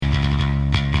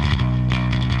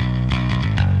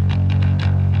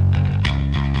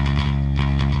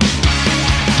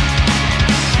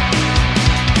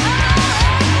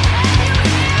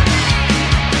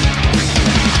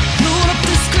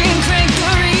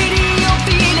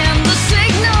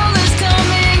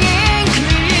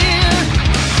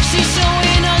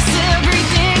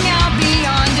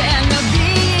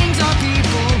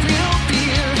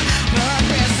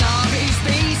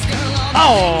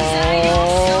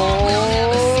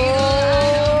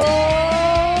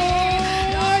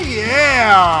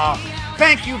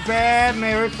get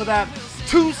married for that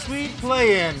too sweet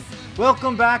play-in.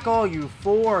 Welcome back, all you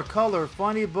four-color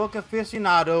funny book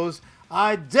aficionados.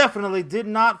 I definitely did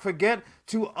not forget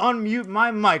to unmute my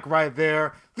mic right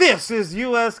there. This is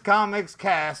US Comics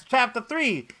Cast, Chapter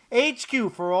 3,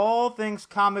 HQ for all things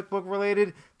comic book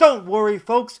related. Don't worry,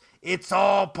 folks, it's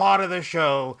all part of the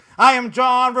show. I am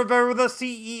Jon Rivera, the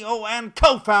CEO and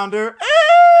co-founder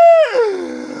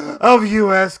of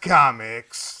US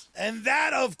Comics. And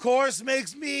that, of course,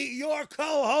 makes me your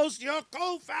co-host, your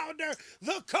co-founder,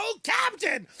 the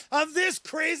co-captain of this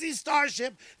crazy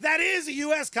starship that is a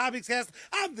US Comics Cast.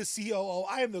 I'm the COO.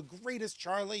 I am the greatest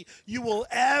Charlie you will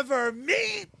ever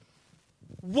meet.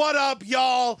 What up,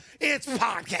 y'all? It's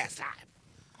podcast time.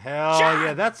 Hell John!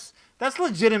 Yeah, that's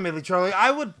legitimately, Charlie.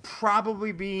 I would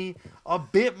probably be a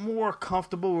bit more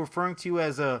comfortable referring to you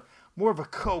as more of a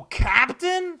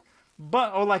co-captain,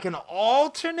 or like an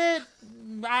alternate.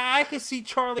 I can see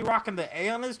Charlie rocking the A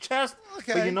on his chest,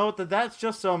 Okay. But you know what? That's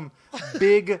just some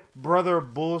big brother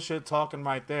bullshit talking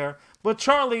right there. But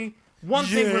Charlie, one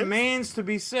thing remains to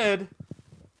be said.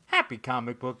 Happy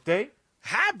Comic Book Day.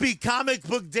 Happy Comic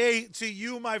Book Day to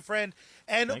you, my friend.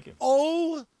 And Thank you.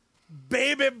 oh,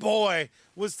 baby boy,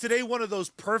 was today one of those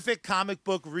perfect comic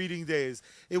book reading days.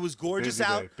 It was gorgeous Busy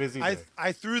out. day, busy day.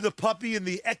 I threw the puppy in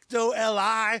the Ecto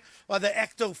Li, or the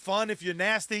Ecto Fun if you're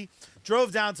nasty.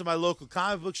 Drove down to my local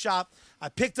comic book shop. I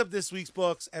picked up this week's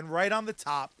books, and right on the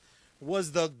top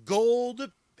was the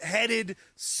gold-headed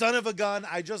son of a gun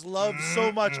I just loved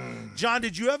so much. John,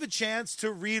 did you have a chance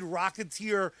to read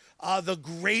Rocketeer, The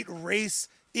Great Race,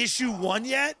 issue 1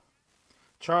 yet?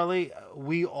 Charlie,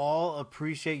 we all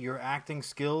appreciate your acting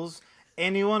skills.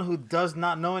 Anyone who does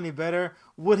not know any better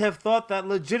would have thought that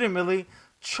legitimately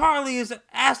Charlie is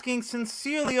asking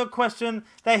sincerely a question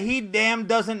that he damn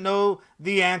doesn't know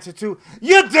the answer to.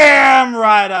 You're damn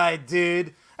right I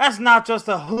did. That's not just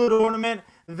a hood ornament.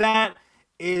 That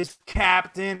is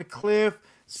Captain Cliff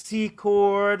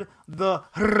Secord, the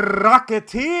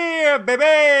Rocketeer,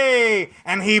 baby!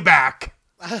 And he back.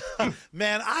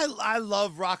 Man, I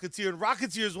love Rocketeer, and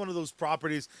Rocketeer is one of those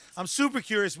properties. I'm super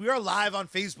curious. We are live on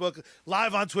Facebook,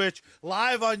 live on Twitch,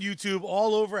 live on YouTube,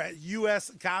 all over at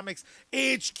US Comics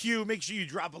HQ. Make sure you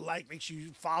drop a like, make sure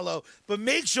you follow, but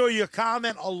make sure you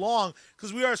comment along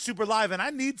because we are super live, and I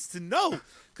needs to know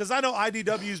because I know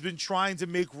IDW has been trying to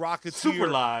make Rocketeer Super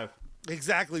live.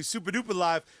 Exactly, super duper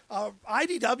live.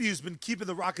 IDW has been keeping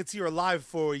the Rocketeer alive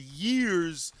for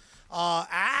years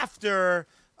after.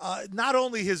 Not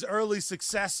only his early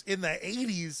success in the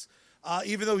 80s,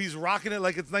 even though he's rocking it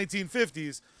like it's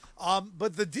 1950s,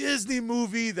 but the Disney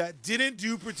movie that didn't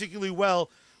do particularly well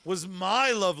was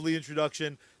my lovely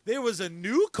introduction. There was a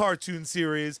new cartoon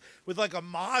series with like a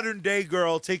modern day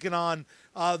girl taking on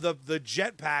the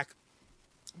jetpack.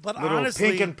 But Little honestly,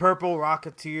 pink and purple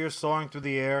Rocketeer soaring through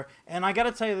the air. And I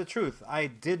gotta tell you the truth, I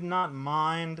did not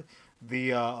mind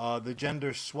the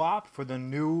gender swap for the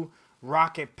new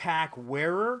Rocket Pack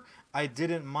wearer. I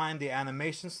didn't mind the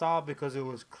animation style because it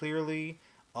was clearly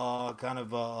kind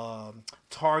of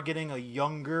targeting a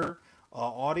younger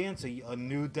audience, a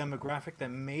new demographic that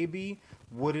maybe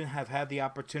wouldn't have had the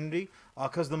opportunity.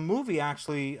 Because the movie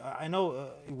actually, I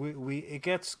know it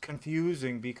gets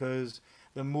confusing because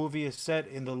the movie is set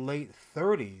in the late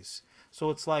 30s.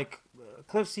 So it's like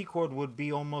Cliff Secord would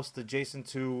be almost adjacent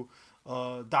to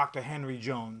Dr. Henry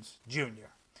Jones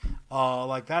Jr.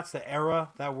 Like that's the era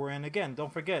that we're in. Again,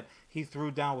 don't forget he threw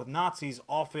down with Nazis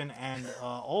often and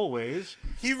always.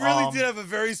 He really did have a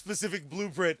very specific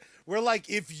blueprint where, like,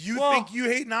 if you think you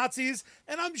hate Nazis,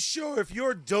 and I'm sure if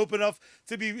you're dope enough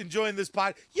to be enjoying this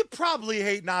pod, you probably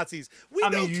hate Nazis. We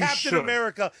know Captain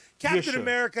America. Captain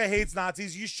America hates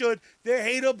Nazis. You should. They're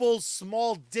hateable,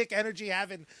 small dick energy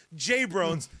having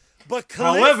J-Brones. But Cliff,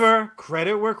 however,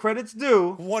 credit where credit's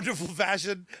due. Wonderful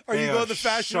fashion. Are you going the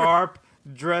fashion? Sharp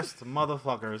dressed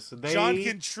motherfuckers. John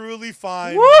can truly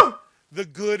find the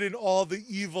good in all the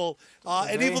evil,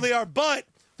 and evil they are. But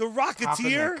the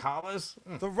Rocketeer,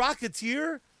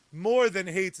 more than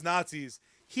hates Nazis,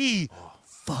 he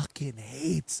fucking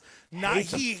hates.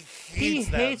 He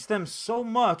hates them so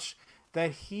much that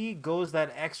he goes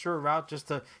that extra route just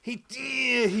to he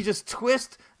just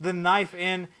twists the knife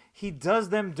in. He does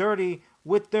them dirty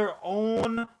with their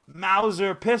own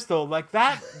Mauser pistol, like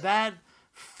that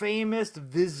famous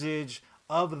visage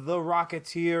of the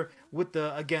Rocketeer with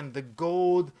the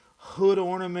gold hood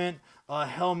ornament,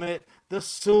 helmet, the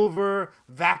silver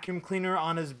vacuum cleaner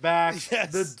on his back,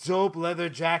 the dope leather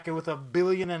jacket with 1.5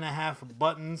 billion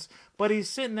buttons. But he's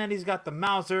sitting there, he's got the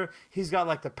Mauser, he's got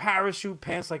like the parachute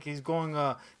pants, like he's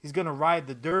gonna ride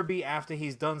the Derby after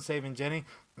he's done saving Jenny.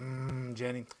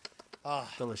 Jenny.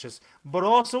 delicious. But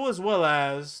also as well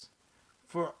as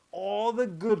for all the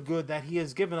good that he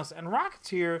has given us. And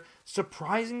Rocketeer,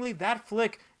 surprisingly, that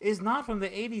flick is not from the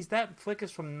 80s. That flick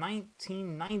is from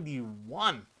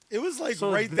 1991. It was like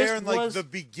So right this there in like was- the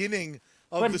beginning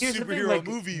of But the here's the thing, superhero like,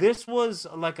 movie. this was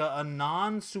like a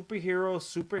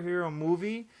non-superhero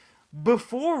movie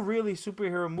before really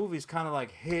superhero movies kind of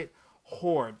like hit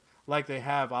hard like they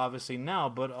have obviously now.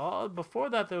 But before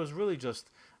that, there was really just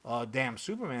damn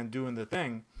Superman doing the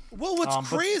thing. Well, what's but-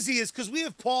 crazy is because we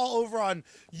have Paul over on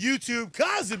YouTube,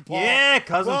 cousin Paul. Yeah,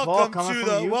 cousin Paul welcome coming to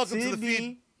from the welcome to the UTV.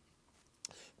 feed.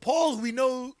 Paul,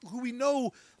 who we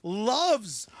know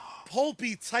loves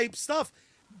pulpy type stuff,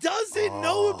 doesn't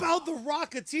know about the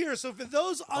Rocketeer. So for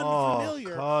those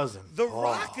unfamiliar, cousin the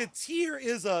Paul. Rocketeer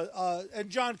is and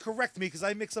John, correct me because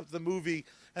I mix up the movie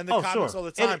and the Oh, comics sure. all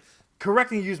the time.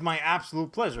 Correcting you is my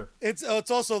absolute pleasure. It's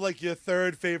also like your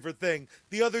third favorite thing.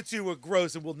 The other two were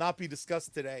gross and will not be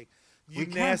discussed today. You We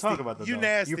nasty. can't talk about that. You though.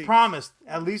 nasty. You promised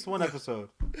at least one episode.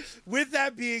 With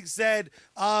that being said,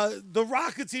 the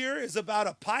Rocketeer is about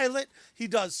a pilot. He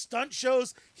does stunt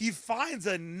shows. He finds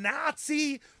a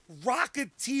Nazi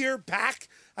Rocketeer pack.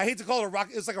 I hate to call it a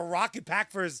rocket. It's like a rocket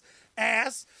pack for his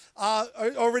ass.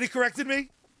 Already corrected me.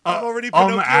 I'm already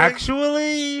Pinocchioing.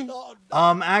 Actually, Oh,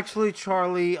 no. actually,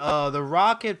 Charlie, the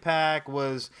rocket pack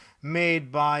was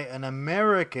made by an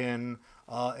American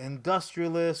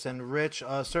industrialist and rich,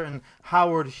 certain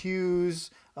Howard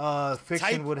Hughes. Fiction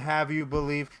Type? would have you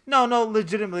believe. No,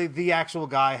 legitimately, the actual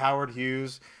guy, Howard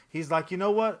Hughes. He's like, you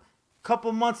know what?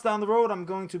 Couple months down the road, I'm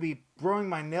going to be growing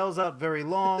my nails out very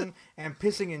long and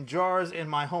pissing in jars in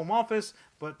my home office.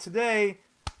 But today,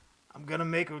 I'm gonna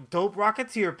make a dope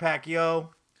Rocketeer pack,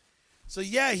 yo. So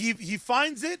yeah, he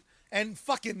finds it and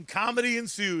fucking comedy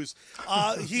ensues.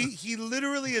 He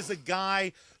literally is a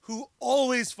guy who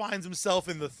always finds himself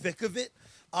in the thick of it,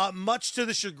 much to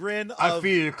the chagrin of I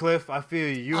feel you, Cliff. I feel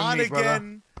you. You on and me, brother.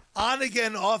 again, on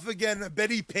again, off again.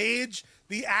 Betty Page,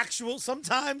 the actual,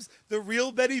 sometimes the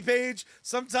real Betty Page,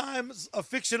 sometimes a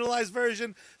fictionalized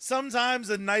version, sometimes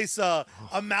a nice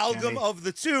amalgam Jenny. of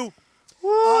the two.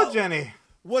 Woo, Jenny.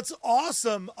 What's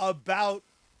awesome about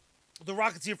the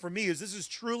Rocketeer for me is this is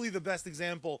truly the best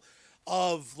example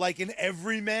of like an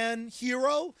everyman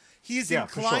hero. He's Yeah,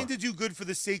 for inclined sure. to do good for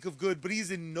the sake of good, but he's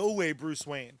in no way Bruce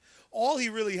Wayne. All he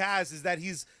really has is that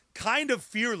he's kind of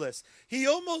fearless. He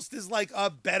almost is like a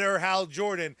better Hal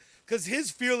Jordan because his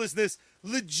fearlessness,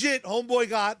 legit, homeboy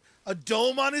got a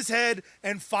dome on his head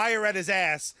and fire at his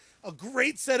ass, a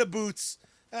great set of boots,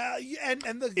 and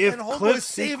If homeboy Cliff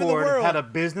saving the Secord world. had a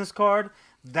business card,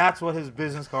 that's what his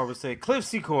business card would say. Cliff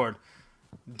Secord,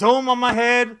 dome on my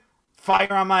head,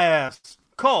 fire on my ass.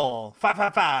 Call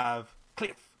 555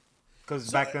 Cliff. Because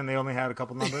back then they only had a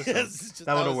couple numbers. So Yes,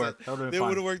 that would have was worked. it. That would have It been would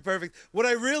have fine. worked perfect. What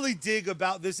I really dig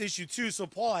about this issue too, so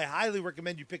Paul, I highly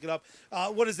recommend you pick it up.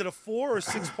 What is it, a 4 or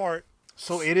 6 part?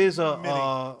 So it is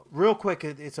Mini. real quick.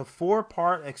 It's a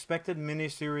 4-part expected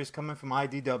miniseries coming from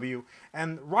IDW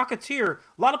and Rocketeer.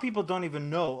 A lot of people don't even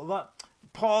know.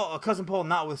 Cousin Paul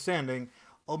notwithstanding,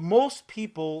 most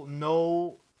people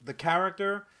know the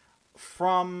character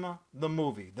from the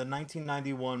movie, the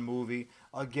 1991 movie.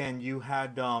 Again, you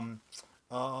had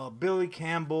Billy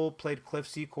Campbell played Cliff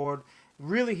Secord.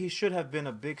 Really, he should have been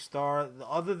a big star.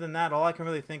 Other than that, all I can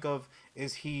really think of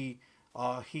is he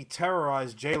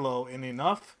terrorized J-Lo in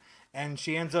Enough, and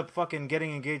she ends up fucking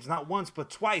getting engaged not once but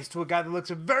twice to a guy that looks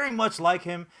very much like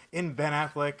him in Ben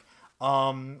Affleck.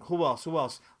 Who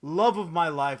else? Love of my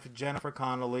life, Jennifer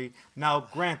Connelly. Now,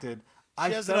 granted, I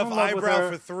has fell in enough love with eyebrow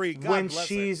her for 3. God when bless her.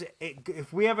 she's.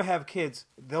 If we ever have kids,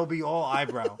 they'll be all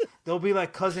eyebrow. They'll be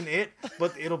like Cousin It,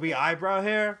 but it'll be eyebrow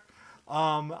hair.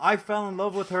 I fell in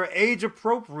love with her age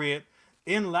appropriate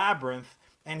in Labyrinth,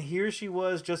 and here she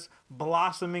was just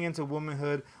blossoming into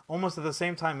womanhood almost at the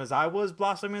same time as I was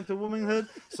blossoming into womanhood.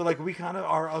 So like we kind of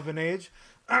are of an age.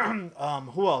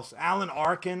 Who else? Alan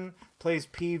Arkin plays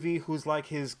Peavy, who's like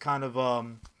his kind of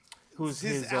who's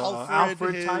his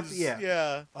Alfred type.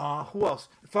 Yeah. Who else?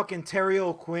 Fucking Terry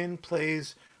O'Quinn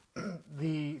plays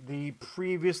the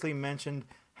previously mentioned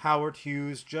Howard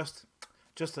Hughes. Just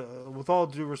with all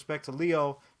due respect to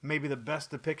Leo, maybe the best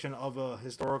depiction of a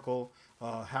historical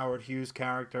Howard Hughes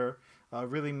character.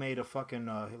 Really made a fucking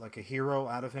like a hero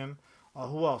out of him.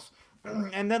 Who else?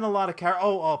 And then a lot of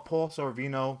Paul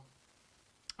Sorvino.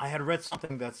 I had read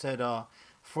something that said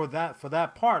for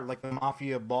that part, like the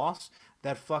mafia boss,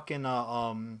 that fucking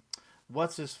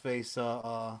what's his face,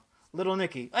 Little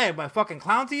Nicky. Hey, my fucking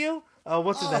clown to you?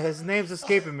 What's his name? His name's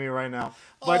escaping me right now.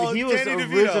 But Oh, he was Danny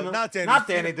original, DeVito, not Danny. not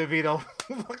Danny DeVito.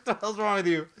 What the hell's wrong with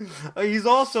you? He's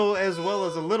also as well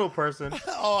as a little person.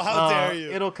 Oh, how dare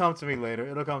you! It'll come to me later.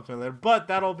 It'll come to me later. But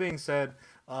that all being said,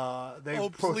 they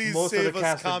approached please most of the save us,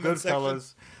 cast of comment section.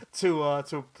 Goodfellas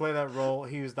to play that role.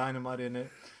 He was dynamite in it.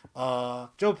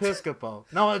 Joe Piscopo.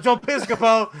 No, Joe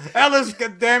Piscopo. Ellis,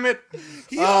 goddammit.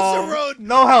 He also wrote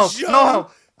no help. No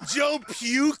help. Joe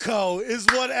Puco is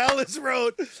what Ellis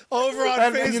wrote over on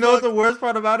Facebook. And you know what the worst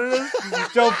part about it is?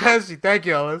 Joe Pesci. Thank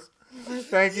you, Ellis.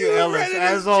 Thank you, Ellis,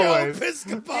 as always.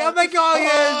 Piscopo. Yeah, I'm like,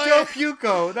 Joe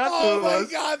Puco. That's who it was. Oh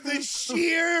my God,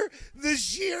 the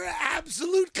sheer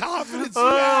absolute confidence you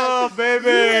Oh, had. baby.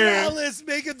 You and Ellis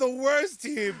making the worst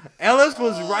team. Ellis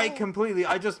was right completely.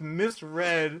 I just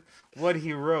misread what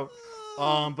he wrote.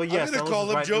 But yes, I'm gonna Ellis call was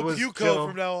him right. Joe It was Puco Joe.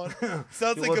 from now on.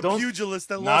 Sounds like a Don't- pugilist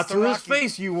that Not lost to to his Rocky.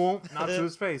 face, you won't. Not to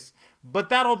his face. But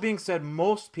that all being said,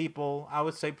 most people, I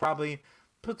would say probably,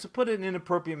 to put an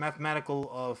inappropriate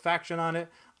mathematical faction on it,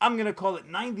 I'm going to call it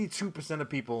 92% of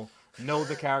people know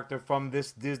the character from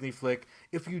this Disney flick.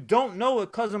 If you don't know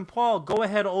it, Cousin Paul, go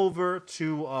ahead over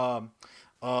to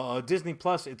Disney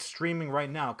Plus. It's streaming right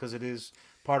now because it is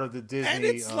part of the Disney. And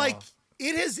it's like,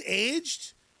 it has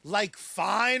aged like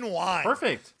fine wine.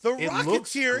 Perfect. The It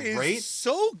looks Rocketeer great. is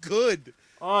so good.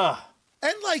 And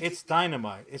like, It's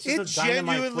dynamite. It's it just a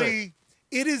dynamite genuinely, flick.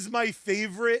 it is my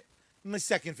favorite, my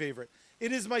second favorite.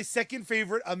 It is my second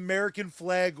favorite American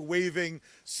flag waving,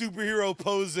 superhero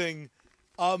posing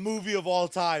movie of all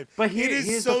time. But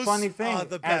here's the funny thing.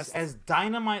 the best. As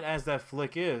dynamite as that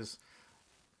flick is,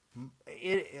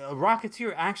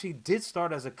 Rocketeer actually did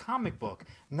start as a comic book,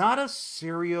 not a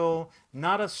serial,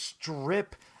 not a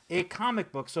strip, a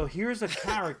comic book. So here's a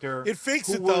character. It fakes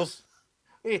who it, though.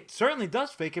 It certainly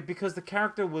does fake it because the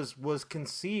character was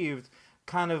conceived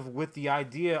kind of with the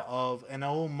idea of an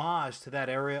homage to that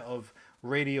area of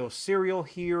radio serial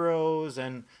heroes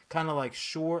and kind of like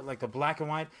short, like the black and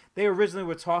white. They originally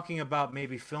were talking about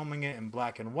maybe filming it in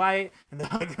black and white, and they're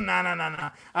like,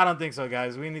 nah, I don't think so,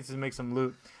 guys. We need to make some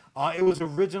loot. It was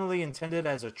originally intended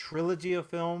as a trilogy of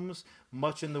films,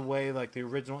 much in the way like the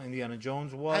original Indiana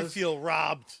Jones was. I feel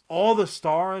robbed. All the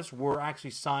stars were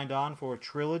actually signed on for a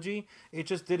trilogy. It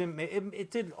just didn't.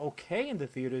 It did okay in the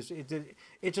theaters.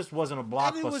 It just wasn't a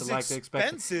blockbuster like they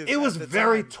expected. It was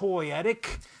very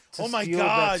toyetic. To steal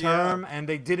that term, and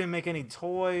they didn't make any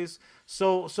toys.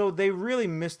 So they really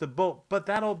missed the boat. But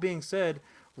that all being said,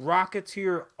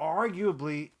 Rocketeer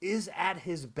arguably is at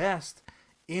his best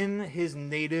in his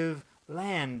native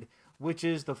land, which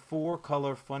is the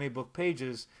 4-color funny book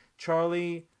pages.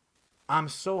 Charlie, I'm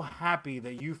so happy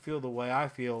that you feel the way I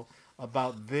feel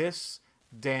about this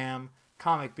damn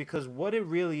comic, because what it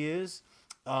really is,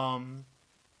 a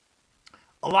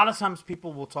lot of times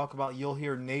people will talk about, you'll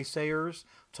hear naysayers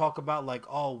talk about like,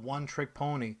 oh, one-trick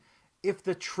pony. If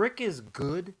the trick is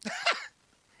good,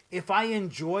 if I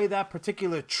enjoy that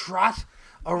particular trot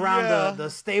around the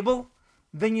stable,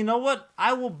 then you know what?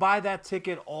 I will buy that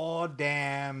ticket all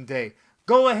damn day.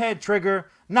 Go ahead, Trigger.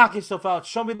 Knock yourself out.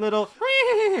 Show me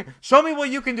show me what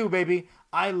you can do, baby.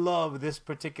 I love this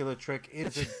particular trick.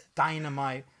 It's a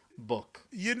dynamite book.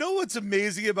 You know what's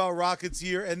amazing about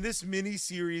Rocketeer, and this mini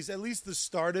series, at least the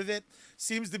start of it,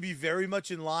 seems to be very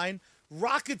much in line.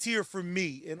 Rocketeer, for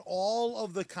me, in all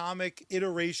of the comic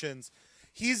iterations,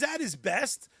 he's at his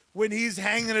best when he's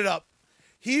hanging it up.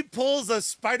 He pulls a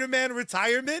Spider-Man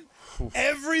retirement.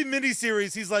 Every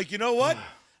miniseries, he's like, you know what?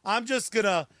 I'm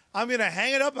gonna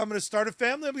hang it up. I'm gonna start a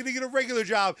family. I'm gonna get a regular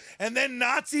job. And then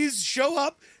Nazis show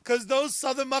up because those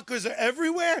Southern muckers are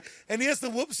everywhere, and he has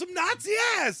to whoop some Nazi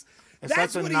ass. It's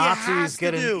That's like what the Nazis he has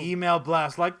get to an do. email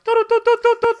blast like,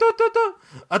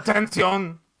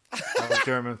 attention. That was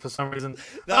German for some reason.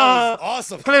 That was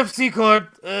awesome. Cliff Secord,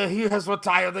 he has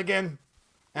retired again.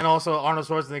 And also Arnold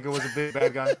Schwarzenegger was a big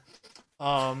bad guy.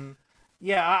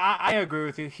 I agree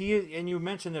with you. And you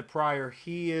mentioned it prior,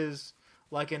 he is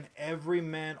like an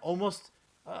everyman, almost,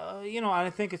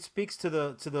 I think it speaks to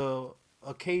the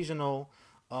occasional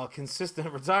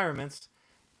consistent retirements.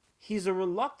 He's a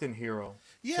reluctant hero.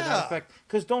 Yeah. To that effect.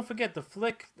 Because don't forget, the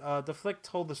flick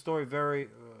told the story very,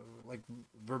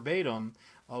 verbatim,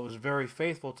 was very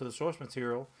faithful to the source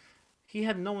material. He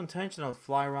had no intention of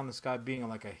flying around the sky being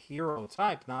like a hero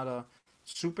type, not a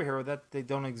superhero, that they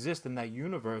don't exist in that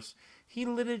universe. He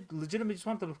legitimately just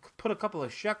wanted to put a couple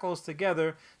of shekels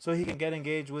together so he can get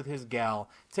engaged with his gal,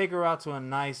 take her out to a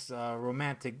nice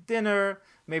romantic dinner,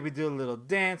 maybe do a little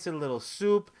dance, a little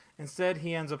soup. Instead,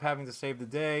 he ends up having to save the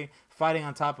day, fighting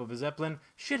on top of a Zeppelin.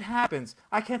 Shit happens.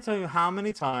 I can't tell you how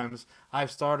many times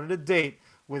I've started a date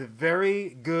with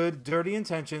very good, dirty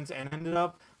intentions and ended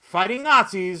up fighting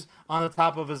Nazis on the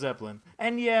top of a Zeppelin.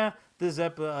 And yeah,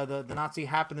 the Nazi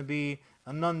happened to be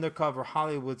an undercover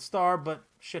Hollywood star, but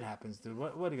shit happens, dude.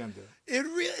 What are you gonna do? It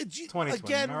really 2020,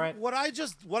 again. all right? What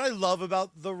I love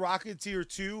about the Rocketeer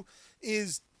 2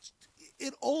 is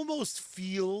it almost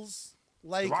feels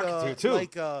like Rocketeer 2.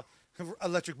 like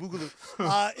Electric Boogaloo.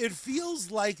 It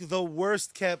feels like the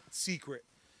worst kept secret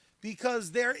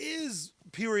because there is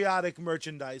periodic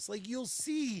merchandise. Like you'll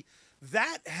see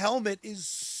that helmet is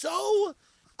so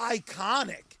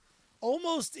iconic,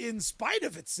 almost in spite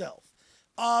of itself.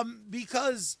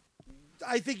 Because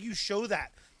I think you show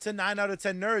that to 9 out of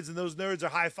 10 nerds, and those nerds are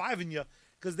high-fiving you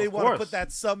because they want to put that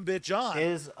sumbitch on. It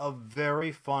is a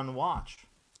very fun watch.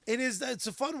 It's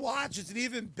a fun watch. It's an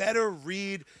even better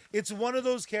read. It's one of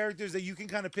those characters that you can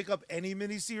kind of pick up any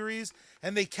miniseries,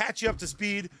 and they catch you up to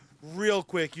speed real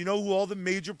quick. You know who all the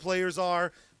major players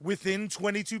are within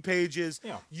 22 pages.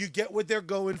 Yeah. You get what they're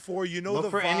going for. You know Look the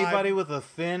for vibe. anybody with a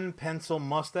thin pencil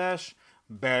mustache,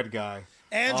 bad guy.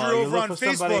 Andrew over on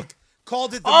Facebook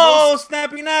called it the most...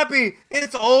 Snappy Nappy!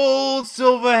 It's old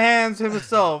Silverhands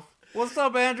himself. What's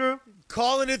up, Andrew?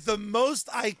 Calling it the most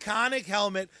iconic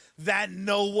helmet that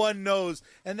no one knows.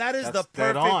 And that is That's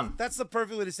dead on. That's the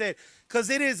perfect way to say it. Because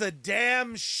it is a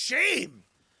damn shame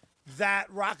that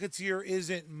Rocketeer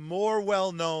isn't more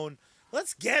well known.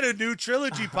 Let's get a new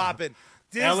trilogy popping.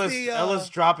 Ellis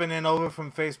dropping in over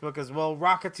from Facebook as well.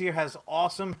 Rocketeer has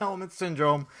awesome helmet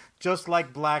syndrome, just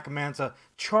like Black Manta.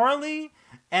 Charlie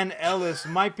and Ellis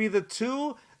might be the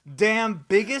two damn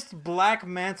biggest Black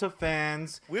Manta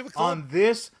fans on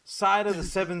this side of the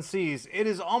seven seas. It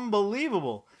is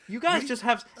unbelievable. You guys just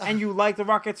have, and you like the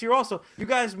Rocketeer also. You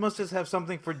guys must just have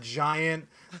something for giant,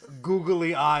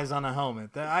 googly eyes on a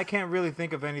helmet. I can't really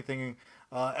think of anything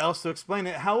else to explain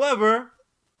it. However,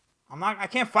 I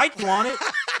can't fight you on it.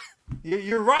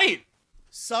 You're right.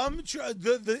 It's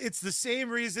the same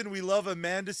reason we love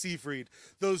Amanda Seyfried.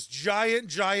 Those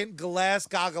giant glass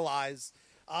goggle eyes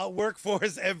work for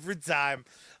us every time.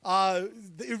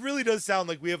 It really does sound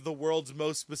like we have the world's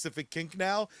most specific kink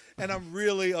now, and I'm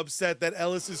really upset that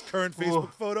Ellis's current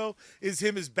Facebook photo is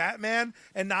him as Batman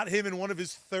and not him in one of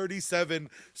his 37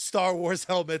 Star Wars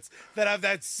helmets that have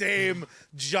that same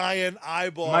giant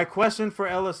eyeball. My question for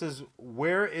Ellis is,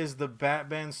 where is the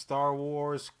Batman Star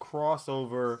Wars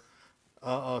crossover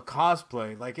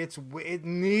cosplay? Like, it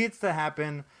needs to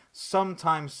happen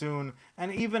sometime soon.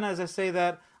 And even as I say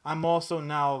that, I'm also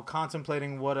now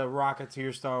contemplating what a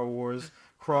Rocketeer Star Wars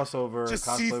crossover just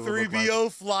cosplay would look C-3PO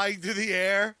like. flying through the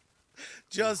air,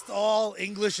 just all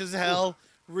English as hell.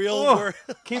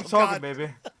 Keep talking, baby.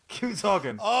 Keep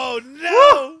talking. Oh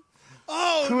no!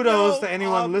 Oh, kudos to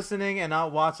anyone listening and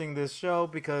not watching this show,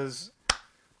 because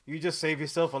you just save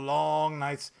yourself a long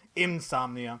night's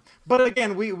insomnia. But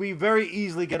again, we very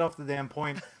easily get off the damn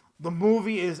point. The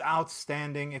movie is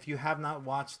outstanding. If you have not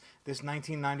watched this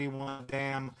 1991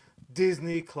 damn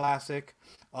Disney classic,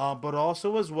 but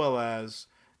also as well as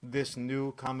this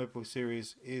new comic book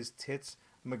series, is Tits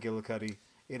McGillicuddy.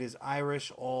 It is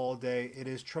Irish all day. It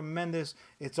is tremendous.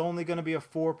 It's only going to be a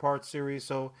 4-part series,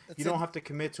 so you don't have to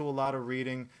commit to a lot of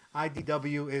reading.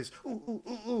 IDW is,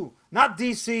 not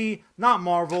DC, not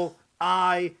Marvel,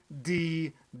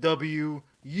 IDW.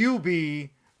 You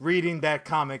be reading that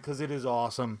comic because it is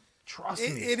awesome. Trust me.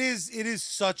 It is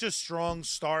such a strong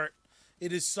start.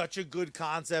 It is such a good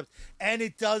concept, and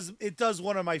it does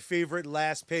one of my favorite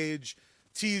last page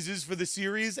teases for the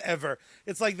series ever.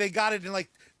 It's like they got it in like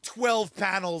 12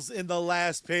 panels in the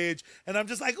last page, and I'm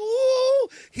just like, ooh,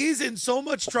 he's in so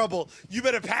much trouble. You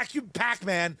better pack your pack,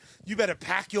 man. You better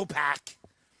pack your pack.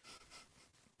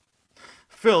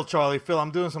 Phil,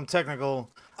 I'm doing some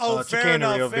technical fair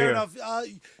enough. here.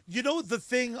 You know, the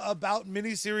thing about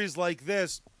miniseries like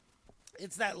this,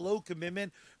 it's that low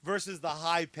commitment versus the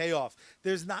high payoff.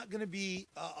 There's not going to be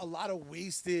a lot of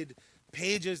wasted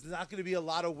pages. There's not going to be a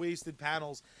lot of wasted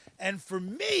panels. And for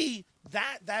me,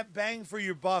 that bang for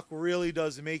your buck really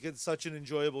does make it such an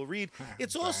enjoyable read.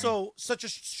 It's also such a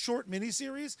short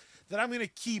miniseries that I'm going to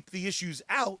keep the issues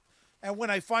out. And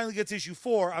when I finally get to issue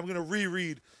 4, I'm going to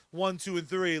reread 1, 2, and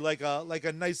 3 like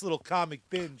a nice little comic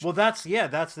binge. Well, that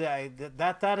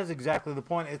is exactly the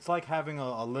point. It's like having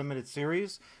a limited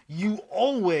series. You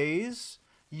always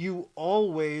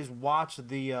watch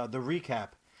the recap,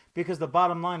 because the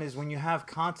bottom line is, when you have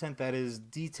content that is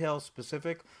detail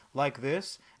specific like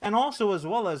this, and also as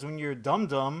well as when you're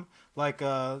dumb like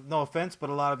no offense,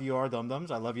 but a lot of you are dum-dums.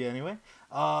 I love you anyway.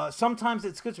 Sometimes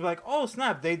it's good to be like, oh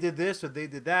snap, they did this or they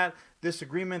did that, this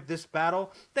agreement, this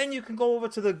battle. Then you can go over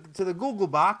to the Google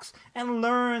box and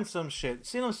learn some shit.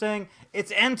 See what I'm saying?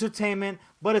 It's entertainment,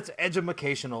 but it's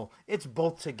educational. It's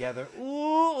both together.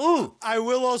 Ooh. I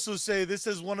will also say this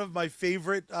is one of my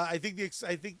favorite. I think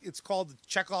it's called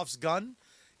Chekhov's gun.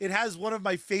 It has one of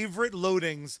my favorite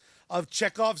loadings of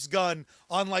Chekhov's gun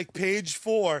on like page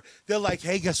 4. They're like,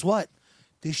 hey, guess what?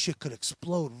 This shit could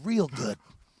explode real good.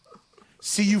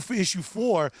 See you for issue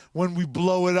 4 when we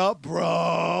blow it up,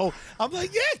 bro. I'm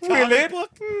like, yeah, comic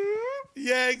book.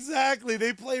 Yeah, exactly.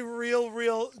 They play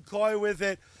real coy with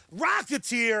it.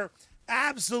 Rocketeer,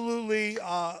 absolutely.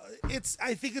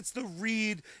 I think it's the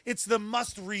read. It's the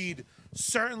must read,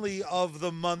 certainly of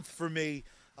the month for me.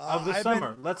 Of the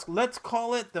summer. Let's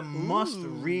call it the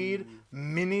must-read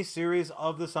mini-series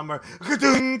of the summer.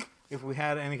 If we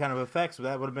had any kind of effects,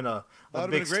 that would have been a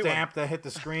big stamp that hit the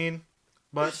screen.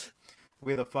 But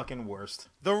we're the fucking worst.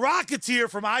 The Rocketeer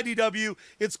from IDW.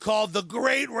 It's called The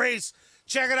Great Race.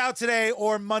 Check it out today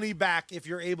or money back if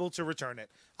you're able to return it.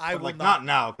 I will not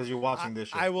now because you're watching this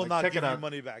shit. I will not give you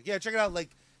money back. Yeah, check it out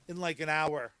in an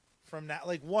hour from now,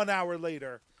 1 hour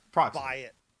later. Buy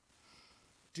it.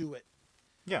 Do it.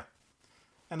 Yeah.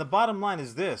 And the bottom line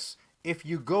is this. If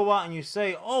you go out and you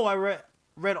say, oh, I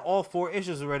read all 4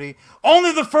 issues already,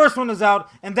 only the first one is out,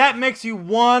 and that makes you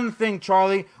one thing,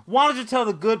 Charlie. Why don't you tell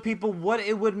the good people what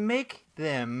it would make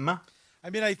them? I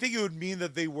mean, I think it would mean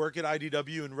that they work at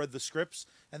IDW and read the scripts,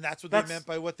 and that's what they meant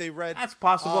by what they read. That's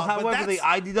possible. However, the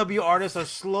IDW artists are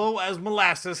slow as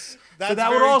molasses, so that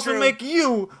would also make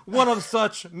you one of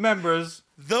such members.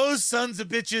 Those sons of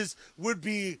bitches would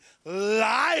be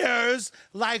liars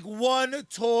like one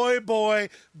toy boy,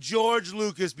 George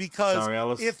Lucas,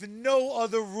 because if no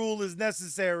other rule is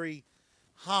necessary,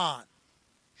 Han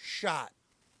shot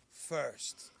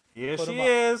first. Here she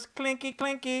is. Clinky,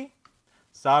 clinky.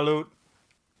 Salute.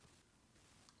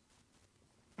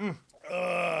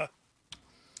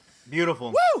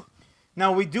 Beautiful. Woo!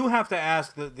 Now, we do have to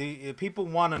ask, the people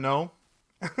want to know.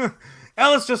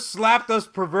 Ellis just slapped us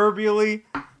proverbially.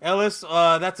 Ellis,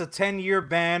 that's a 10-year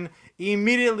ban.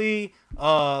 Immediately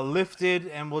lifted,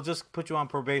 and we'll just put you on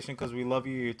probation because we love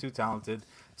you. You're too talented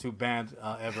to ban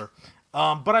ever.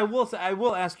 But I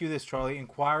will ask you this, Charlie.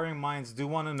 Inquiring minds do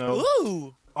want to know.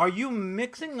 Ooh. Are you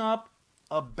mixing up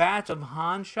a batch of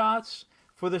Han shots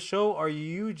for the show? Or are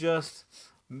you just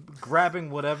grabbing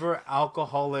whatever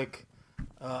alcoholic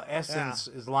essence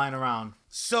is lying around?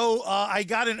 So I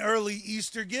got an early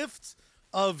Easter gift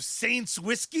of Saints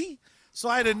whiskey. So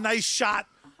I had a nice shot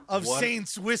of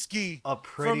Saints whiskey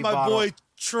from my boy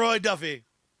Troy Duffy.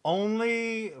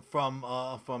 Only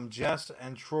from Jess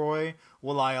and Troy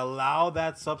will I allow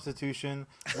that substitution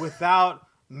without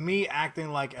me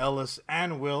acting like Ellis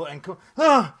and Will and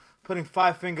putting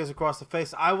 5 fingers across the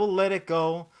face. I will let it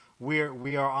go. We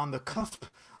are on the cusp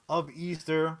of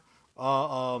Easter.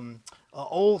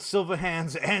 Old silver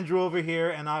hands Andrew over here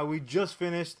and we just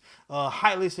finished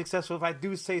highly successful, if I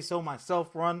do say so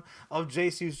myself, run of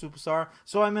JCU Superstar.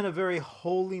 So I'm in a very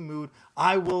holy mood.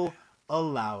 I will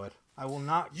allow it. I will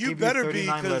not give you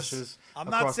 39 lashes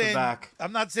across the back.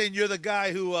 I'm not saying you're the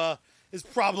guy who is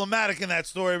problematic in that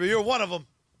story, but you're one of them.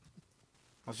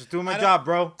 I was just doing my job,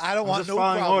 bro. I don't want no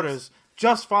problems.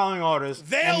 Just following orders.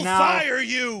 They'll fire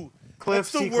you.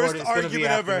 Cliff That's the worst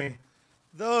argument ever.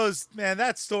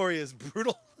 That story is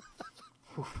brutal.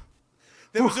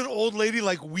 There was an old lady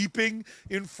weeping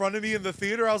in front of me in the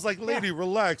theater. I was like, lady,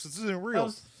 relax. This isn't real.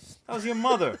 That was your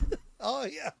mother. Oh,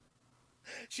 yeah.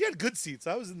 She had good seats.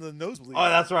 I was in the nosebleed. Oh,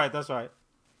 that's right. That's right.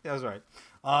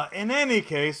 In any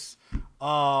case,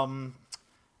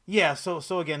 yeah,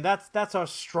 so again, that's our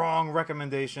strong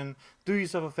recommendation. Do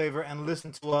yourself a favor and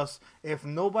listen to us. If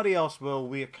nobody else will,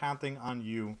 we are counting on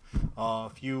you,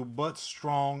 few but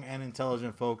strong and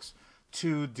intelligent folks,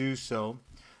 to do so.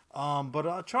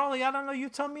 But Charlie, I don't know. You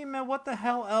tell me, man. What the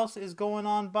hell else is going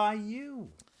on by you?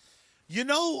 You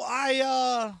know,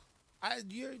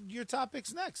 your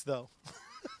topic's next, though.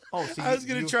 Oh, so I was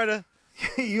gonna try to.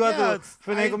 You have to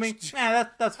finagle me. Nah,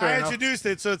 that's fair enough. I introduced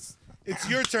it, so it's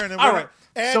your turn. And all right.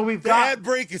 So the ad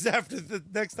break is after the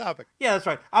next topic. Yeah, that's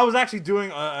right. I was actually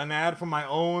doing an ad for my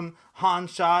own Han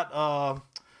shot,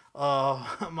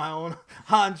 my own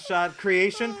Han shot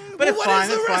creation. But it's fine.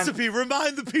 What is the recipe?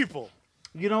 Remind the people.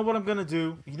 You know what I'm gonna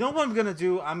do?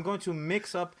 I'm going to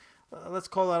mix up. Let's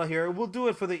call it out here. We'll do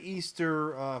it for the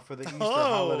Easter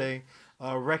holiday.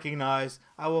 Recognized.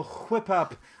 I will whip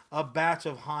up a batch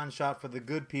of Han shot for the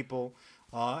good people.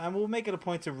 And we'll make it a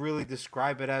point to really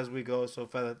describe it as we go, so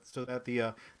that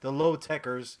the low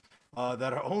techers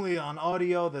that are only on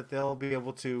audio that they'll be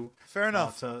able to Fair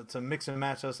enough. to mix and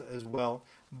match us as well.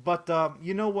 But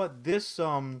you know what? This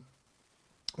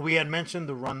we had mentioned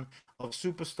the run of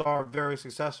Superstar, very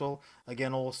successful.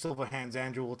 Again, old Silverhands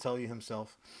Andrew will tell you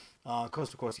himself. Of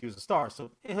course, he was a star,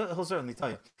 so he'll certainly tell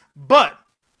you. But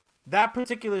that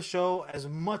particular show, as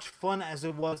much fun as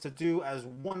it was to do, as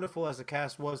wonderful as the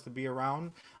cast was to be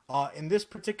around, in this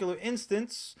particular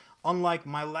instance, unlike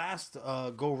my last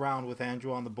go round with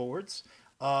Andrew on the boards,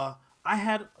 I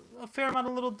had a fair amount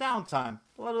of little downtime,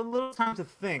 a little time to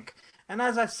think. And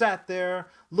as I sat there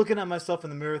looking at myself in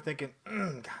the mirror, thinking, God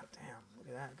damn, look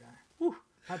at that guy. Whew,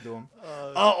 I do him.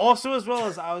 Also, as well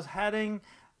as I was having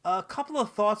a couple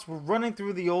of thoughts were running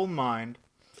through the old mind.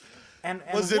 And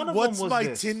Was it one of what's them was my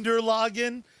this. Tinder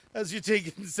login as you're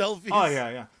taking selfies? Oh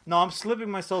yeah. No, I'm slipping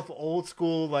myself old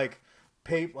school like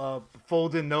paper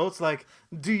folded notes. Like,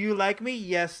 do you like me?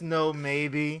 Yes, no,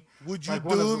 maybe. Would you like do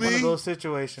one me? of those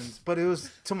situations, but it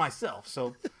was to myself,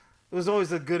 so it was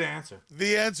always a good answer.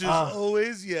 The answer is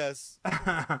always yes.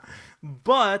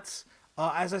 But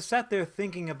as I sat there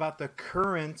thinking about the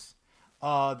current.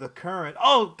 Oh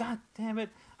god damn it!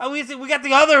 Oh, we got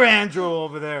the other Andrew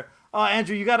over there.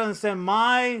 Andrew, you got to understand,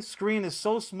 my screen is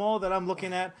so small that I'm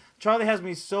looking at. Charlie has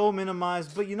me so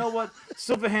minimized. But you know what?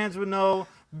 Silverhands would know.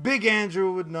 Big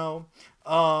Andrew would know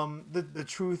the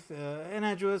truth. And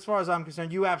Andrew, as far as I'm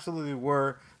concerned, you absolutely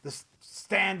were the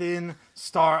stand-in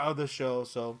star of the show.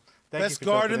 So thank Best you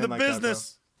for guard jumping in the like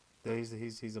business. that, bro.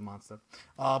 He's a monster.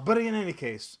 But in any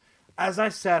case, as I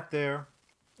sat there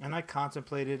and I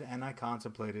contemplated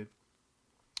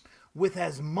with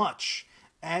as much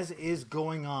as is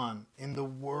going on in the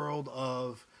world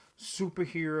of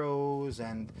superheroes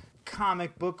and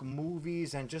comic book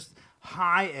movies and just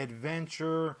high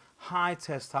adventure, high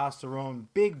testosterone,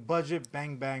 big budget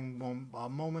bang bang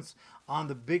moments on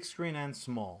the big screen and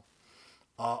small.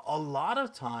 A lot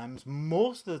of times,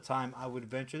 most of the time, I would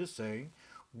venture to say,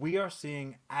 we are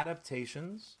seeing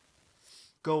adaptations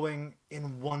going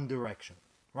in one direction,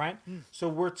 right? So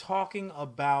we're talking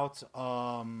about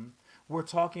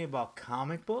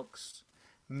comic books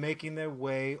making their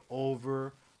way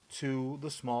over to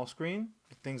the small screen.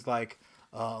 Things like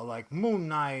Moon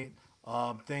Knight,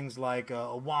 things like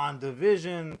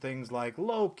WandaVision, things like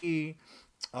Loki,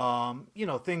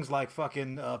 things like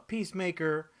fucking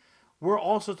Peacemaker. We're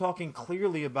also talking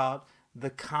clearly about the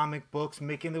comic books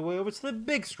making their way over to the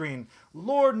big screen.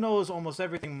 Lord knows almost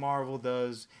everything Marvel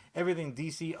does, everything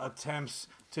DC attempts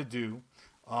to do.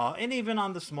 And even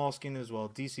on the small screen as well.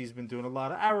 DC's been doing a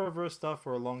lot of Arrowverse stuff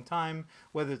for a long time.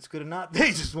 Whether it's good or not,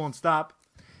 they just won't stop.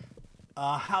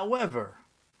 However,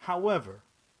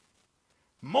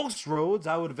 most roads,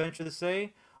 I would venture to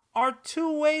say, are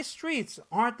two-way streets,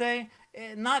 aren't they?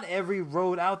 Not every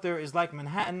road out there is like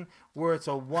Manhattan, where it's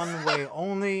a one-way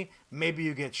only. Maybe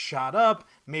you get shot up.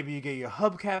 Maybe you get your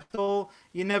hubcap stole.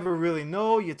 You never really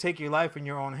know. You take your life in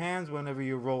your own hands whenever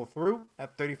you roll through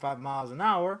at 35 miles an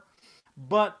hour.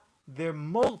 But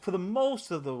for the most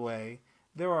of the way,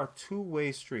 there are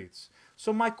two-way streets.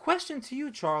 So my question to you,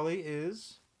 Charlie,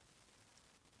 is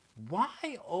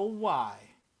why, oh why,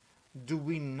 do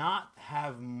we not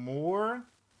have more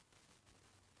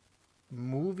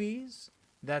movies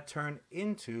that turn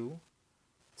into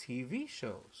TV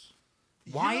shows?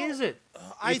 Why is it?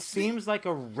 It seems like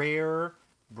a rare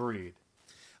breed.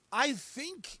 I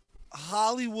think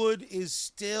Hollywood is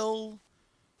still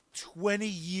 20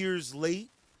 years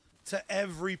late to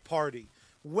every party.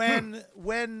 When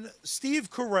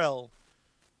Steve Carell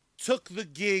took the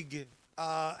gig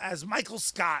as Michael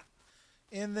Scott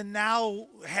in the now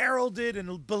heralded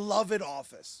and beloved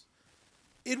Office,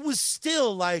 it was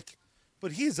still like,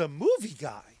 but he's a movie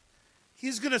guy.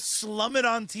 He's going to slum it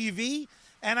on TV.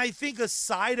 And I think a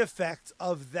side effect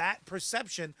of that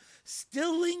perception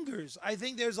still lingers. I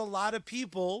think there's a lot of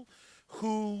people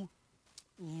who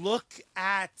look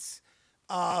at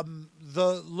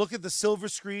the silver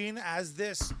screen as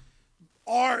this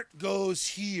art goes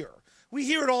here. We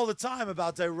hear it all the time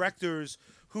about directors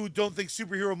who don't think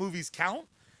superhero movies count.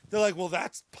 They're like, well,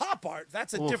 that's pop art.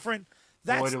 That's a different.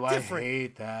 That's Boy, do different. I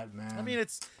hate that, man. I mean,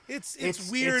 it's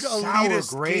weird it's elitist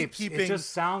sour grapes. gatekeeping. It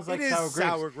just sounds like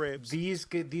sour grapes. These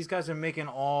guys are making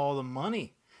all the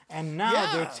money, and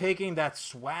now they're taking that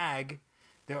swag,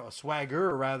 their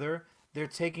swagger rather. They're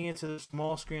taking it to the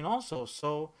small screen also.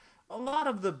 So a lot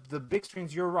of the big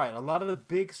screens, you're right. A lot of the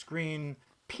big screen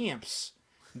pimps,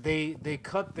 they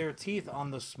cut their teeth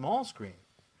on the small screen.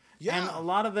 Yeah. And a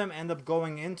lot of them end up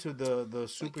going into the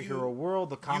superhero world,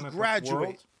 the comic book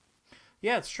world.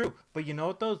 Yeah, it's true. But you know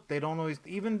what, though? They don't always...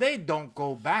 Even they don't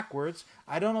go backwards.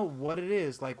 I don't know what it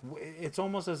is. Like, it's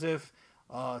almost as if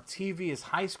TV is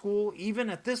high school, even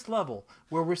at this level,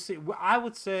 where I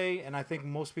would say, and I think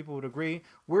most people would agree,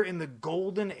 we're in the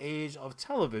golden age of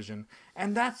television,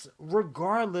 and that's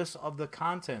regardless of the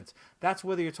content. That's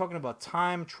whether you're talking about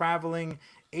time traveling,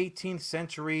 18th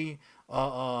century,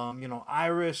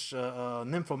 Irish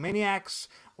nymphomaniacs,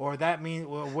 or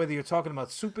whether you're talking about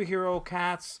superhero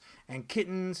cats and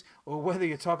kittens, or whether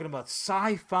you're talking about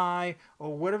sci-fi,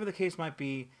 or whatever the case might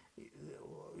be.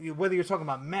 Whether you're talking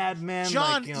about Mad Men,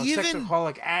 John,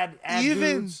 sexaholic ad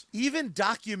even dudes. even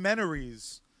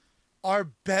documentaries are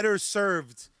better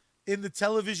served in the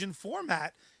television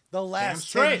format the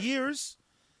last 10 years.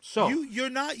 So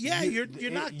you're not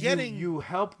getting.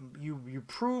 You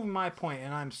prove my point,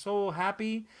 and I'm so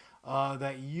happy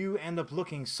that you end up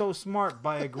looking so smart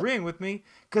by agreeing with me,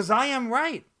 because I am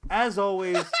right. As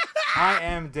always, I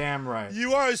am damn right.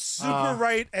 You are super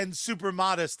right and super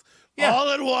modest all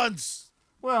at once.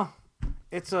 Well,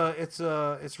 it's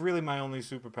really my only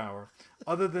superpower,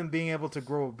 other than being able to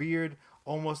grow a beard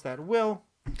almost at will.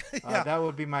 That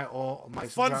would be my superpower.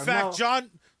 Fun fact: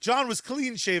 John was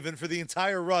clean shaven for the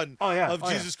entire run of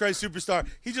Jesus Christ Superstar.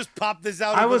 He just popped this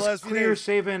out. I over was the last few clear days.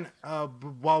 shaven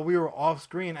while we were off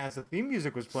screen as the theme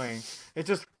music was playing. It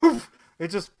just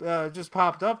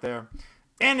popped up there.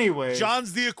 Anyway,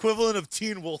 John's the equivalent of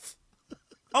Teen Wolf.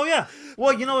 Oh yeah.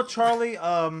 Well, you know what, Charlie?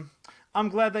 I'm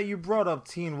glad that you brought up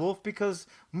Teen Wolf, because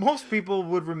most people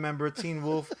would remember Teen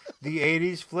Wolf, the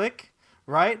 80s flick,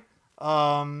 right?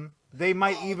 They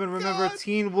might even remember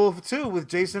Teen Wolf 2 with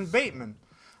Jason Bateman.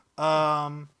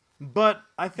 But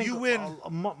I think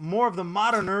more of the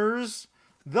moderners,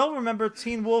 they'll remember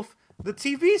Teen Wolf, the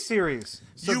TV series.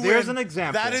 So there's an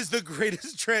example. That is the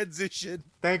greatest transition.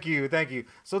 Thank you.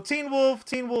 So Teen Wolf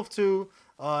 2,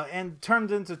 and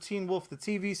turned into Teen Wolf, the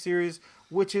TV series,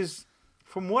 which is,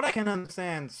 from what I can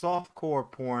understand,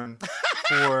 softcore porn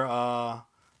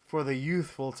for the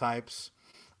youthful types.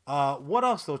 What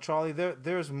else though, Charlie?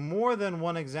 There's more than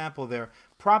one example there.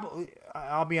 Probably,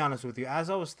 I'll be honest with you. As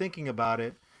I was thinking about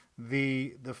it,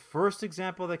 the first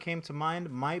example that came to mind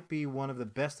might be one of the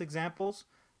best examples.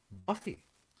 Buffy.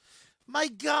 My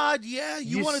God, yeah.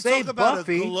 You want to say talk about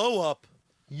Buffy, a glow up?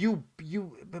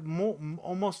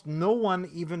 Almost no one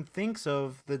even thinks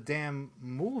of the damn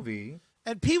movie.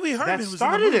 And Pee Wee Herman was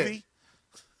in the movie.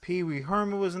 Pee Wee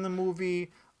Herman was in the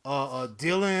movie.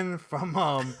 Dylan from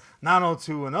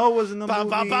 90210 was in the movie.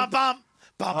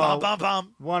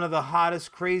 One of the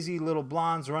hottest, crazy little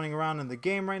blondes running around in the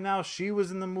game right now. She was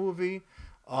in the movie.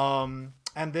 And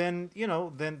then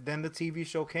then the TV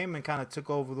show came and kind of took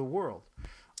over the world.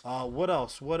 What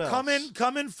else?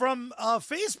 Coming from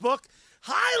Facebook,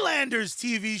 Highlanders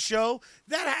TV show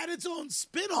that had its own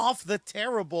spin-off, the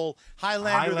terrible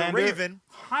Highlander the Raven.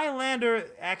 Highlander,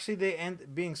 actually,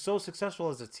 being so successful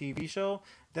as a TV show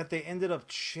that they ended up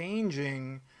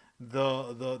changing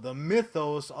the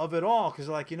mythos of it all, because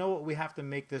like, you know what, we have to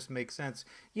make this make sense.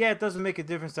 Yeah, it doesn't make a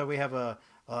difference that we have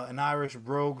an Irish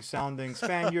rogue sounding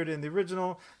Spaniard in the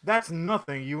original. That's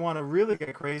nothing. You want to really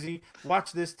get crazy,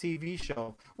 watch this TV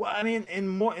show. Well, I mean,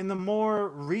 in the more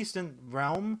recent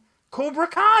realm, Cobra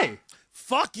Kai.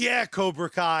 Fuck yeah, Cobra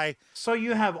Kai. So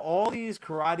you have all these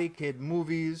Karate Kid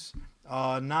movies,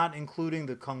 not including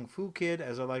the Kung Fu Kid,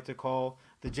 as I like to call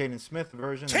the Jaden Smith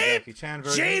version, the Jackie Chan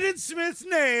version. Jaden Smith's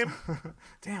name.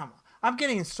 Damn, I'm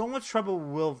getting in so much trouble with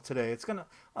Will today. It's a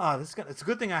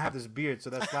good thing I have this beard, so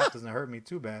that slap doesn't hurt me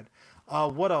too bad.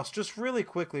 What else? Just really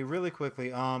quickly.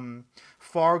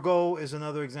 Fargo is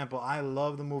another example. I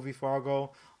love the movie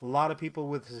Fargo. A lot of people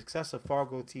with the success of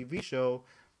Fargo TV show,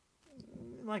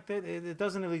 like it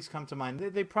doesn't at least come to mind.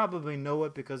 They probably know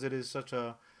it because it is such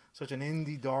an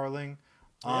indie darling.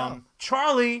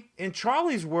 Charlie, in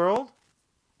Charlie's world,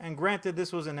 and granted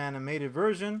this was an animated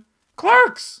version,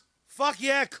 Clerks. Fuck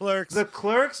yeah, Clerks. The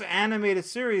Clerks animated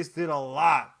series did a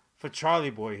lot for Charlie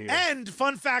Boy here. And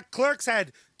fun fact, Clerks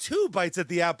had 2 bites at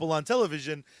the apple on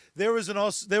television. There was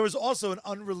also an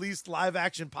unreleased live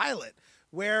action pilot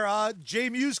where Jay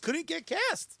Muse couldn't get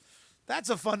cast.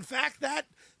 That's a fun fact. That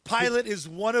pilot is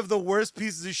one of the worst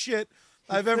pieces of shit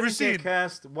I've ever seen.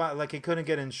 Cast? What, like he couldn't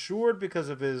get insured because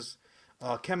of his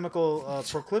chemical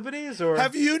proclivities? Or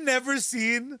have you never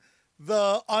seen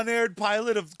the unaired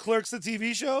pilot of Clerks, the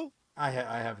TV show? I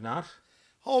have not.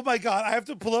 Oh my God, I have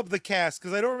to pull up the cast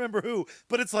because I don't remember who,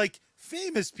 but it's like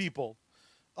famous people.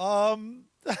 And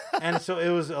so it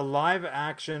was a live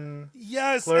action.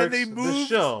 Yes, Clerks, and they moved the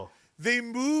show. They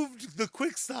moved the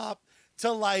Quick Stop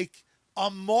to like a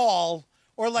mall,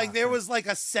 or like there was like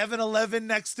a 7-Eleven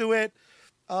next to it.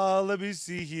 Let me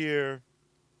see here.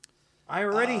 I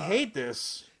already hate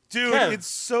this. Dude, Kev, it's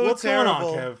so what's terrible.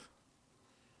 Going on,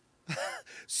 Kev?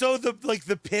 So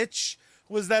the pitch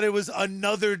was that it was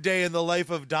another day in the life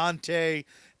of Dante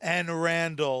and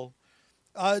Randall.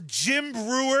 Jim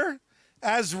Brewer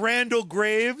as Randall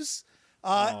Graves.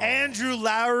 Andrew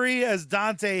Lowry as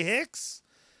Dante Hicks.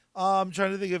 I'm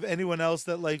trying to think of anyone else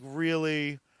that like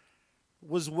really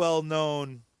was well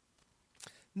known.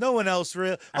 No one else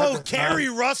really. Carrie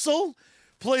Russell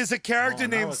plays a character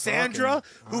named Sandra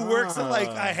who works at like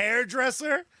a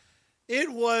hairdresser. It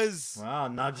was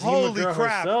Najima holy girl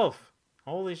crap. herself.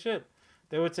 Holy shit.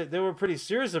 They were pretty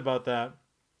serious about that.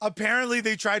 Apparently,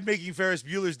 they tried making Ferris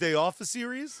Bueller's Day Off a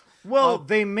series. Well,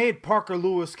 they made Parker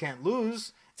Lewis Can't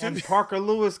Lose, and Parker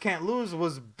Lewis Can't Lose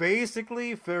was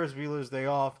basically Ferris Bueller's Day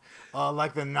Off,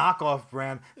 like the knockoff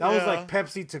brand. That was like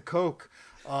Pepsi to Coke.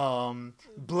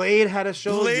 Blade had a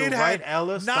show. Blade had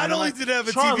Ellis. Not only did it have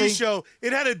a TV show,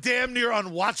 it had a damn near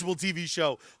unwatchable TV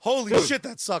show. Holy shit,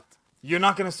 that sucked. You're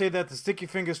not going to say that to Sticky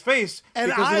Fingers' face,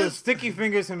 and because it was Sticky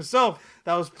Fingers himself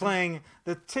that was playing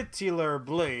the titular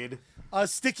Blade.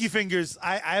 Sticky Fingers,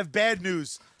 I have bad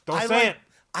news. Don't say it.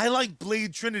 I like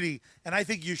Blade Trinity, and I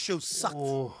think your show sucked.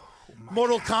 Oh,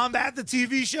 Mortal Kombat, the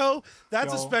TV show,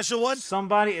 that's a special one.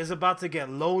 Somebody is about to get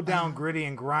low down, gritty,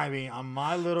 and grimy on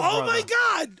my little brother. Oh, my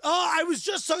God. I was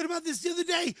just talking about this the other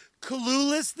day.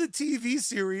 Clueless, the TV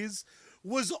series,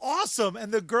 was awesome,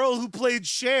 and the girl who played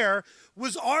Cher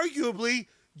was arguably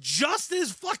just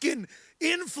as fucking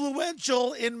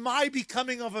influential in my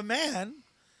becoming of a man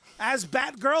as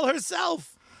Batgirl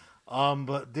herself.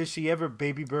 But did she ever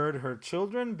baby bird her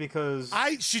children? Because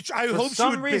I hope she would. For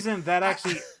some reason, that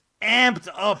actually amped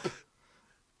up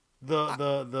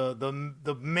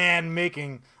the man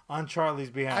making on Charlie's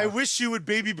behalf. I wish she would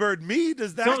baby bird me.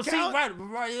 Does that count? See,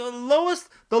 right,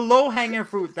 the low hanging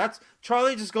fruit. That's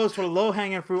Charlie just goes for low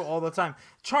hanging fruit all the time.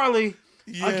 Charlie,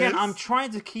 again, I'm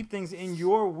trying to keep things in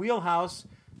your wheelhouse.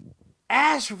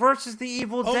 Ash versus the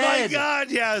Evil Dead. Oh my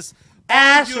God, yes.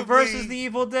 Ash versus the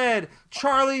Evil Dead.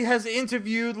 Charlie has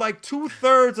interviewed like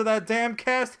 2/3 of that damn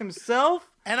cast himself.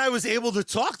 And I was able to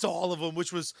talk to all of them,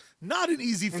 which was not an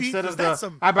easy feat. Instead of those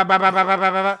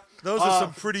are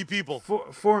some pretty people.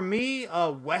 For me,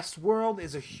 Westworld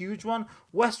is a huge one.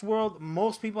 Westworld,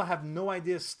 most people have no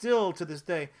idea still to this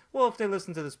day. Well, if they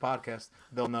listen to this podcast,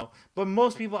 they'll know. But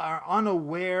most people are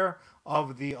unaware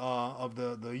of the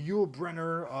Yul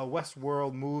Brynner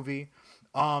Westworld movie.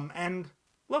 And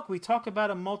look, we talk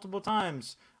about it multiple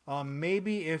times.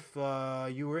 Maybe if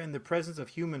you were in the presence of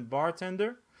human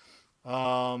bartender,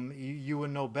 you would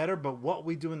know better. But What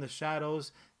We Do in the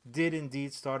Shadows did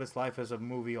indeed start its life as a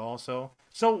movie also.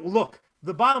 So look,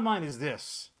 the bottom line is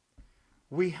this.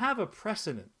 We have a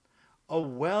precedent, a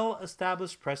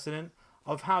well-established precedent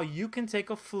of how you can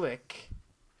take a flick,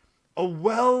 a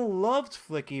well-loved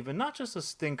flick even, not just a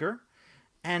stinker,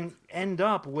 and end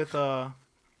up with a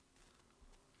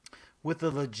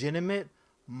legitimate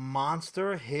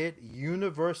monster hit,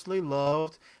 universally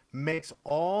loved, makes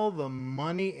all the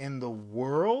money in the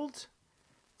world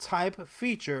type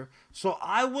feature. So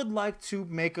I would like to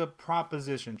make a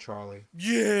proposition, Charlie.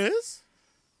 Yes?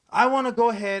 I want to go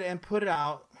ahead and put it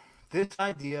out, this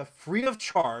idea, free of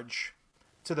charge,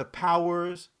 to the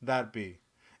powers that be.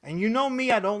 And you know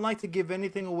me, I don't like to give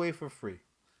anything away for free.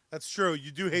 That's true.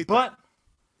 You do hate that. But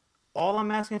all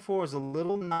I'm asking for is a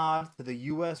little nod to the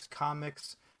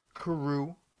USComics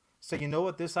crew. So you know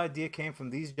what? This idea came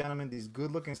from these gentlemen, these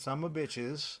good-looking son of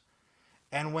bitches.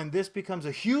 And when this becomes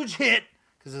a huge hit,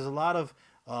 because there's a lot of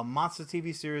monster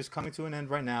TV series coming to an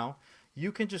end right now,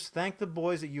 you can just thank the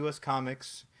boys at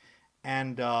USComics.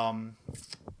 And the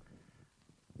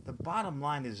bottom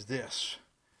line is this.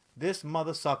 This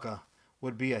mother sucker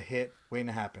would be a hit waiting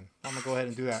to happen. I'm going to go ahead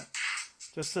and do that.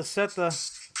 Just to set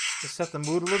the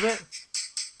mood a little bit.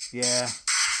 Yeah.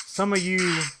 Some of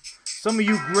you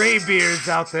graybeards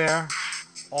out there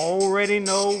already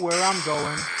know where I'm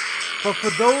going. But for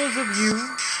those of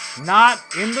you not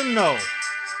in the know,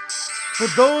 for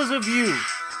those of you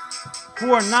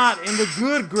who are not in the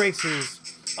good graces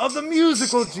of the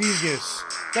musical genius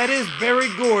that is Berry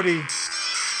Gordy,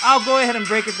 I'll go ahead and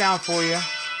break it down for you.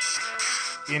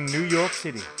 In New York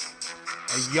City,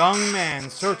 a young man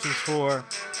searches for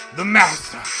the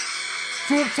master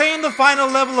to obtain the final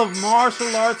level of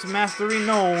martial arts mastery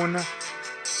known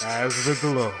as the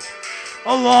glow.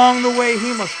 Along the way,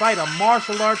 he must fight a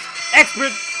martial arts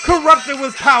expert corrupted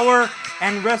with power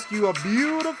and rescue a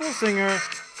beautiful singer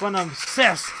from an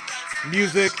obsessed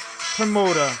music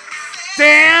promoter.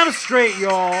 Damn straight,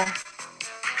 y'all.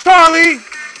 Charlie,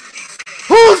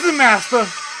 who's the master?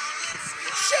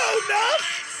 Show enough.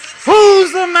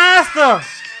 Who's the master?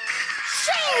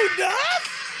 Show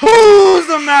enough. Who's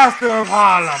the master of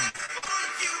Harlem?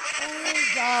 Oh,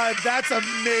 God. God, that's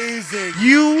amazing.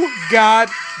 You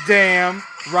goddamn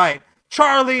right.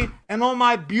 Charlie and all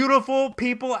my beautiful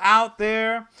people out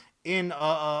there in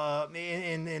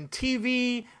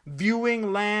TV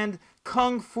viewing land,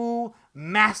 kung fu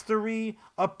mastery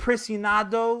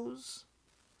aficionados.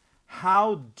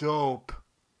 How dope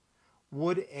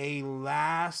would a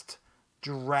Last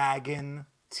Dragon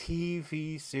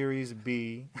TV series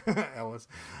be, Ellis?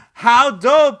 How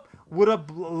dope would a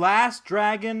Last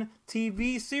Dragon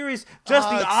TV series? Just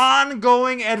the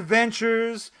ongoing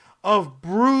adventures of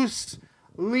Bruce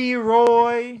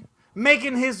Leroy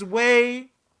making his way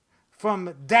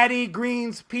from Daddy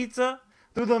Green's Pizza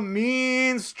through the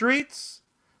mean streets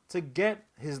to get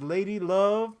his lady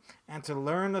love and to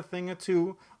learn a thing or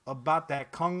two about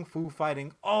that kung fu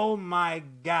fighting. Oh my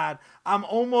God. I'm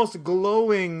almost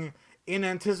glowing in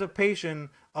anticipation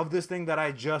of this thing that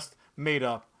I just made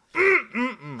up.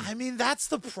 I mean, that's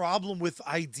the problem with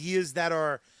ideas that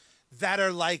are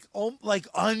like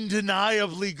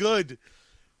undeniably good.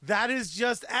 That is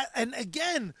just, and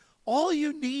again, all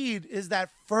you need is that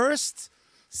first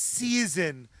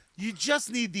season. You just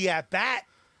need the at-bat.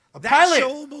 That pilot. show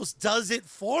almost does it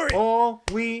for it. All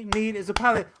we need is a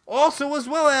pilot. Also, as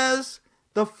well as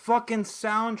the fucking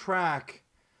soundtrack.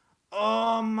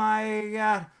 Oh my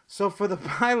God. So for the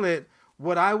pilot,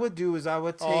 what I would do is I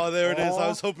would take there it is. I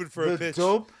was hoping for a pitch.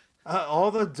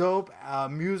 All the dope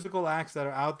musical acts that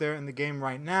are out there in the game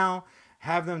right now,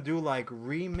 have them do like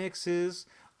remixes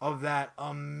of that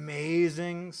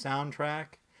amazing soundtrack.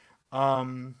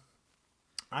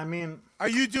 I mean, are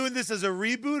you doing this as a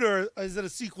reboot or is it a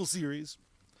sequel series?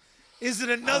 Is it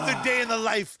another day in the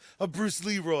life of Bruce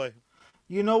Leroy?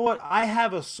 You know what? I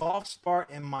have a soft spot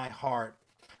in my heart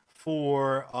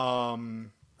for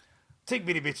Take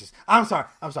Me to Bitches. I'm sorry.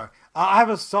 I have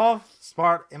a soft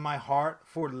spot in my heart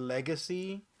for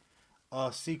legacy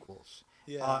sequels.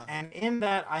 Yeah. And in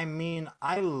that, I mean,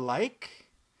 I like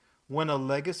when a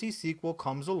legacy sequel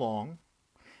comes along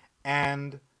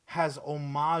and has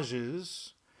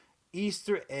homages,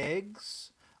 Easter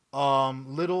eggs,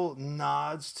 little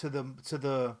nods to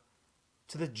the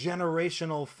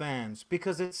generational fans,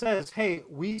 because it says, hey,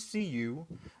 we see you,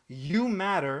 you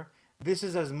matter, this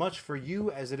is as much for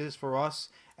you as it is for us,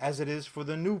 as it is for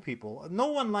the new people. No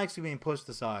one likes being pushed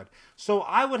aside. So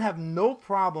I would have no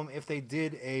problem if they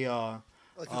did a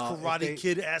like a Karate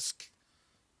Kid-esque.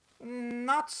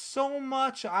 Not so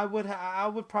much. I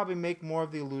would probably make more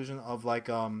of the illusion of like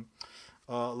the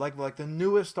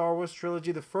newest Star Wars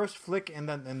trilogy. The first flick in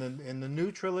the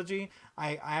new trilogy,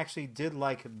 I actually did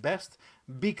like best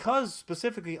because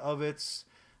specifically of its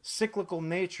cyclical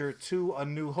nature to A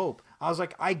New Hope. I was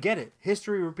like, I get it.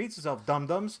 History repeats itself,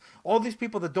 dum-dums. All these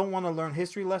people that don't want to learn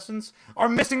history lessons are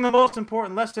missing the most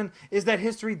important lesson, is that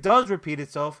history does repeat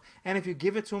itself. And if you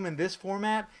give it to them in this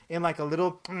format, in like a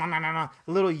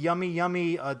little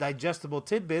yummy, digestible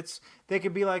tidbits, they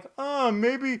could be like, oh,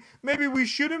 maybe we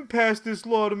shouldn't pass this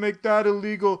law to make that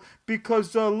illegal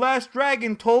because Last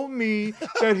Dragon told me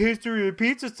that history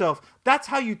repeats itself. That's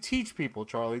how you teach people,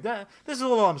 Charlie. This is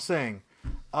all I'm saying.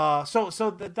 So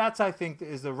that's, I think,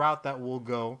 is the route that we'll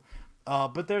go.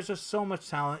 But there's just so much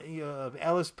talent.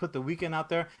 Ellis put The Weeknd out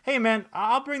there. Hey man,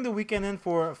 I'll bring The Weeknd in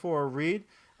for a read.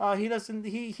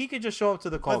 He could just show up to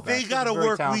the call. But they gotta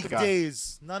work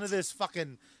weekdays. None of this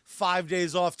fucking 5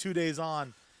 days off, 2 days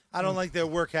on. I don't like their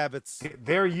work habits.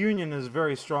 Their union is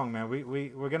very strong, man.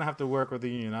 We're gonna have to work with the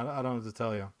union. I don't know what to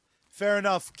tell you. Fair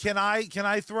enough. Can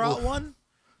I throw out one?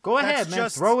 Go ahead, man.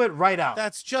 Throw it right out.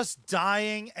 That's just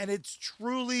dying, and it's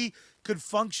truly could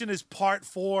function as part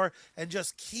 4 and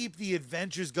just keep the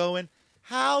adventures going.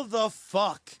 How the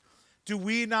fuck do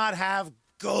we not have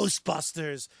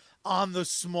Ghostbusters on the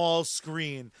small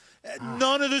screen?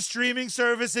 None of the streaming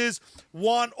services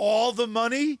want all the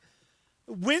money.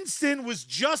 Winston was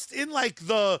just in like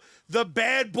the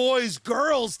Bad Boys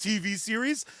Girls TV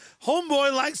series.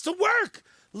 Homeboy likes to work.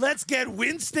 Let's get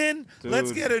Winston. Dude.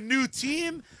 Let's get a new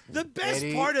team. The best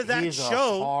part of that show. He's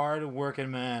a hard-working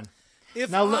man.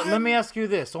 Let me ask you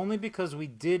this. Only because we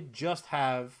did just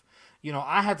have,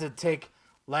 I had to take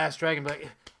Last Dragon, but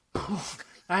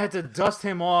I had to dust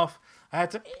him off. I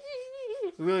had to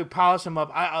really polish him up.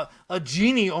 A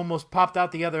genie almost popped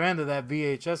out the other end of that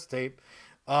VHS tape.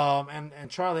 And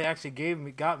Charlie actually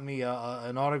got me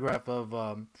an autograph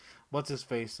of what's his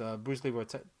face, Bruce Leroy.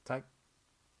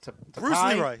 Bruce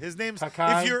Leroy. His name's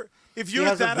Takai. If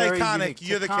you're that iconic,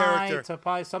 you're the character.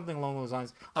 Takai, something along those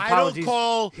lines. Apologies.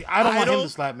 I don't want him to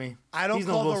slap me. I don't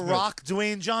call The Rock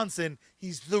Dwayne Johnson.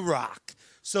 He's The Rock.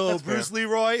 So that's Bruce fair.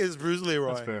 Leroy is Bruce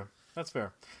Leroy. That's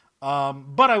fair.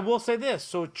 But I will say this.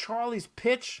 So Charlie's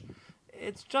pitch,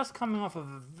 it's just coming off of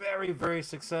a very, very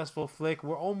successful flick.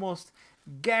 We're almost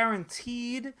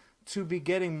guaranteed to be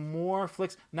getting more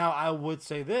flicks. Now, I would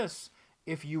say this.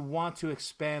 If you want to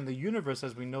expand the universe,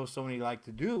 as we know Sony like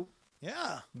to do,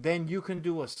 Yeah. then you can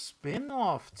do a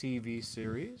spin-off TV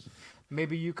series.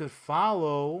 Maybe you could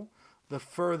follow the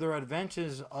further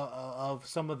adventures of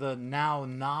some of the now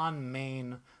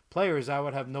non-main players. I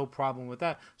would have no problem with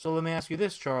that. So let me ask you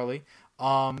this, Charlie.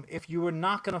 If you were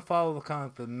not going to follow the kind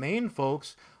of the main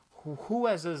folks, who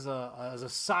as a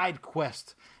side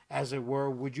quest, as it were,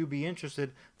 would you be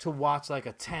interested to watch like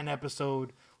a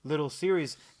 10-episode little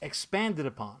series expanded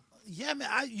upon? Yeah, man.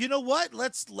 You know what?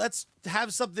 Let's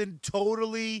have something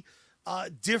totally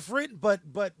different, but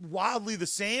wildly the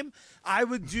same. I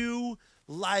would do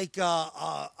like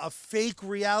a fake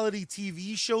reality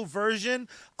TV show version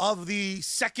of the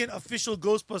second official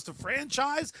Ghostbuster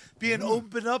franchise being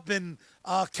opened up in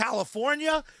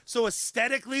California. So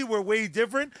aesthetically, we're way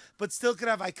different, but still could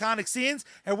have iconic scenes.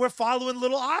 And we're following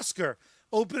little Oscar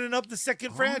opening up the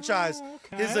second franchise.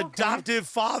 His adoptive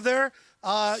father,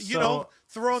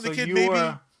 throwing the kid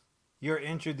baby. You're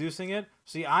introducing it.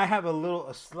 See, I have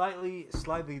a slightly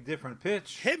different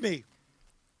pitch. Hit me.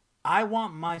 I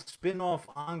want my spin-off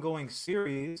ongoing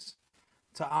series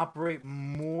to operate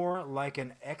more like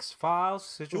an X-Files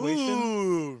situation.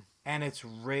 Ooh. And it's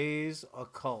Ray's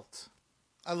occult.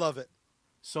 I love it.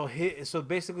 So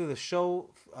basically the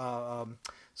show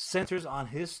centers on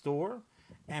his store,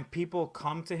 and people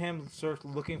come to him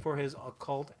looking for his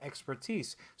occult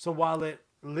expertise. So while it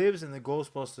lives in the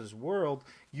Ghostbusters world,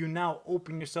 you now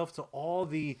open yourself to all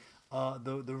the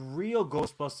real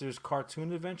Ghostbusters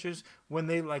cartoon adventures when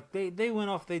they went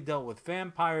off. They dealt with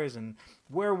vampires and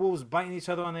werewolves biting each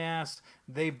other on the ass.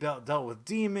 They dealt with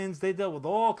demons. They dealt with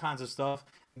all kinds of stuff.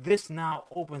 This now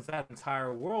opens that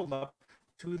entire world up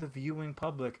to the viewing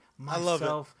public,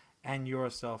 myself and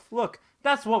yourself. Look,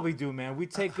 that's what we do, man. We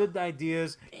take good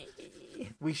ideas,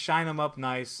 we shine them up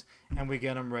nice, and we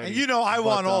get them ready. And I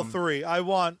want all three. I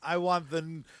want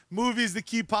the movies that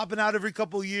keep popping out every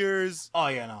couple years. Oh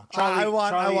yeah, no. Charlie, I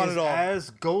want is it all. As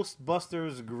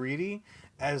Ghostbusters greedy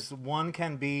as one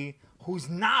can be, who's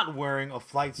not wearing a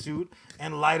flight suit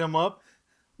and light him up,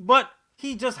 but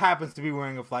he just happens to be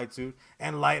wearing a flight suit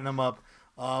and lighting him up.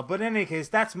 But in any case,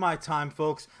 that's my time,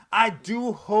 folks. I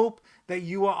do hope that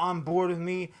you are on board with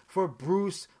me for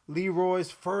Bruce Leroy's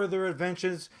further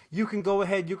adventures. You can go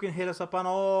ahead. You can hit us up on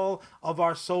all of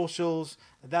our socials.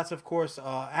 That's, of course,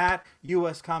 at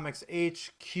USComics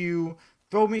HQ.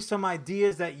 Throw me some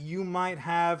ideas that you might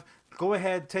have. Go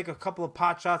ahead, take a couple of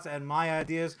pot shots at my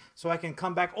ideas so I can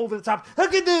come back over the top,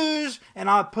 and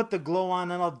I'll put the glow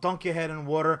on and I'll dunk your head in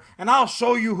water and I'll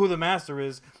show you who the master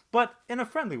is, but in a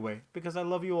friendly way because I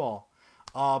love you all.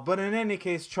 But in any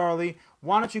case, Charlie,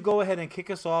 why don't you go ahead and kick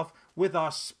us off with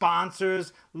our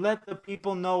sponsors? Let the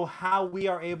people know how we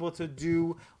are able to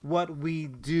do what we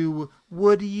do.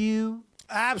 Would you?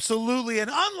 Absolutely. And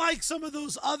unlike some of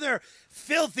those other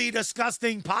filthy,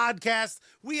 disgusting podcasts,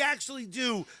 we actually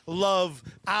do love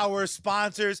our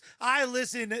sponsors. I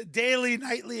listen daily,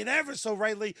 nightly, and ever so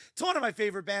rightly to one of my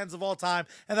favorite bands of all time,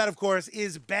 and that, of course,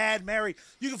 is Bad Mary.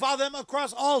 You can follow them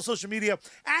across all social media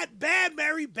at Bad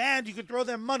Mary Band. You can throw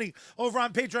them money over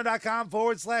on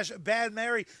patreon.com/Bad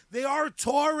Mary. They are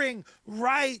touring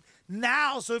right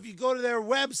now. So if you go to their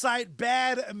website,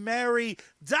 badmary.com,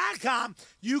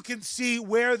 you can see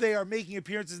where they are making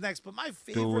appearances next. But my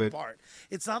favorite part,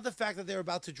 it's not the fact that they're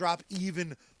about to drop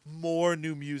even more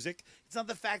new music. It's not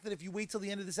the fact that if you wait till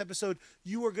the end of this episode,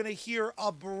 you are going to hear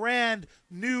a brand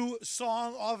new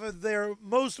song off of their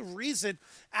most recent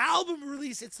album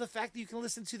release. It's the fact that you can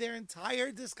listen to their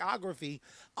entire discography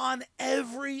on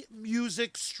every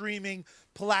music streaming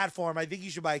platform. I think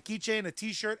you should buy a keychain, a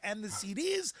t-shirt, and the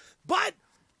CDs. But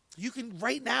you can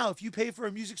right now, if you pay for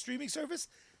a music streaming service,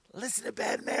 listen to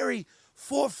Bad Mary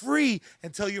for free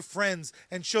and tell your friends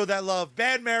and show that love.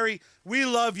 Bad Mary, we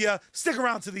love you. Stick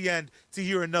around to the end to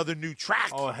hear another new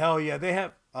track. Oh, hell yeah. They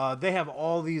have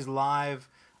all these live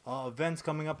events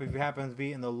coming up. If you happen to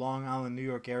be in the Long Island, New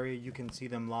York area, you can see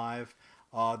them live.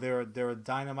 They're a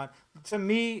dynamite. To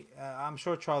me, I'm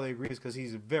sure Charlie agrees because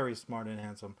he's very smart and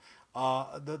handsome.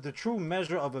 The true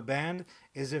measure of a band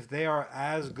is if they are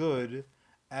as good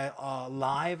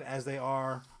live as they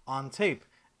are on tape.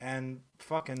 And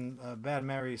fucking Bad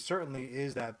Mary certainly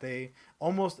is that. They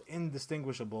almost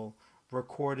indistinguishable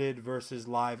recorded versus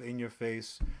live in your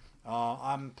face.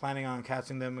 I'm planning on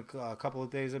catching them a couple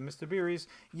of days at Mr. Beery's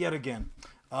yet again.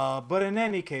 But in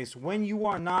any case, when you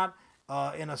are not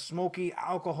in a smoky,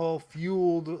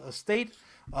 alcohol-fueled state,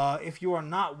 if you are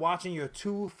not watching your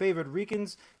two favorite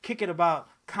Ricans kick it about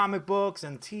comic books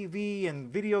and TV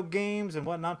and video games and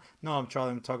whatnot. No, I'm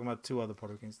Charlie. I'm talking about 2 other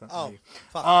Puerto Ricans. Not you.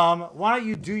 Fuck. Why don't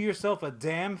you do yourself a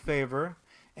damn favor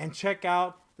and check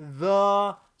out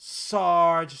the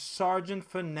Sergeant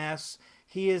Finesse.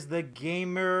 He is the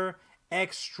gamer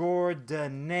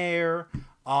extraordinaire.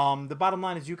 The bottom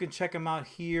line is you can check him out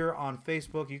here on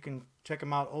Facebook. You can check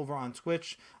him out over on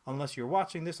Twitch, unless you're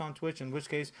watching this on Twitch, in which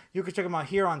case you can check him out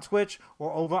here on Twitch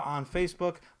or over on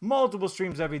Facebook. Multiple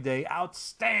streams every day.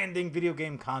 Outstanding video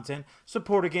game content.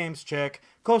 Supporter games, check.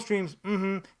 Co-streams,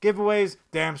 giveaways,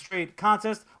 damn straight.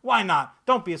 Contest, why not?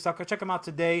 Don't be a sucker. Check him out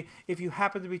today. If you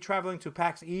happen to be traveling to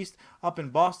PAX East up in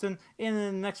Boston in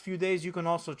the next few days, you can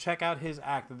also check out his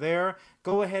act there.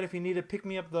 Go ahead if you need to pick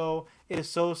me up, though. It is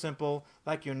so simple.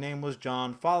 Like your name was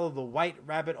John. Follow the White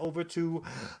Rabbit over to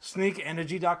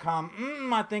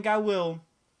sneakenergy.com. I think I will.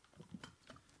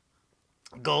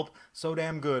 Gulp. So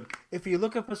damn good. If you're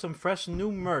looking for some fresh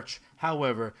new merch,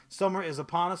 however, summer is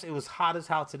upon us. It was hot as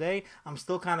hell today. I'm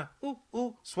still kind of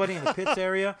sweating in the pits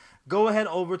area. Go ahead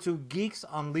over to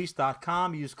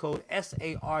geeksunleashed.com. Use code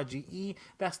SARGE.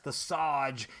 That's the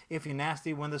Sarge. If you're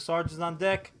nasty when the Sarge is on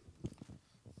deck,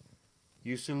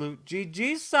 you salute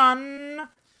GG, son.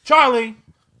 Charlie.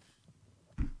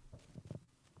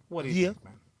 What do you think,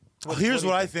 man? Here's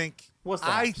what I think. What's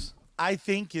that? I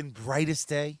think in brightest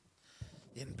day,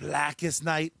 in blackest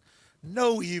night,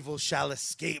 no evil shall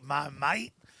escape my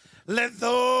might. Let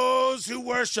those who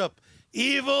worship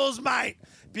evil's might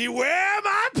beware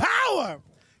my power.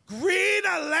 Green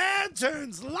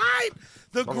Lantern's light.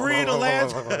 The Green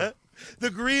Lantern.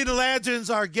 The Green Lanterns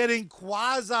are getting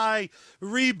quasi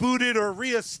rebooted or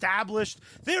reestablished.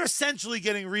 They're essentially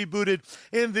getting rebooted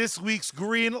in this week's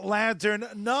Green Lantern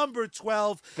number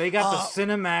 12. They got the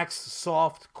Cinemax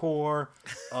soft core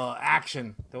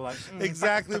action. They're like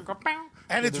exactly.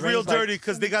 And it's real dirty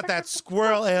because they got that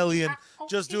squirrel alien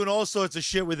just doing all sorts of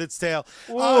shit with its tail.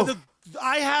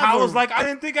 I was like, I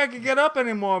didn't think I could get up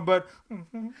anymore, but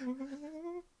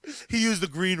he used the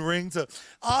green ring to.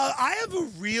 I have a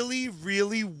really,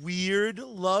 really weird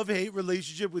love-hate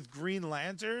relationship with Green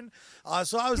Lantern.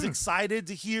 So I was excited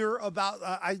to hear about.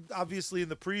 I obviously in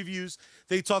the previews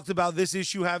they talked about this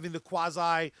issue having the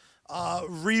quasi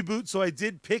reboot, so I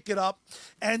did pick it up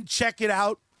and check it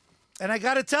out. And I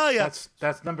got to tell you,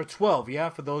 that's number 12. Yeah,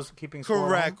 for those keeping score.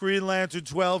 Correct. Green Lantern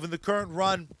 12 in the current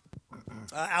run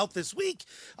out this week.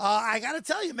 I got to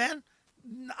tell you, man.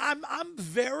 I'm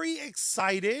very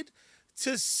excited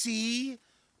to see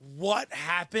what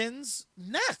happens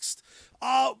next.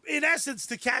 In essence,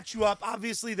 to catch you up,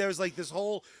 obviously there's like this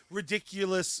whole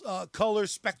ridiculous color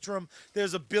spectrum.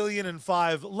 There's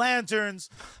 1,000,000,005 lanterns.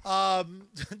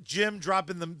 Jim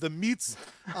dropping the meats.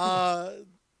 The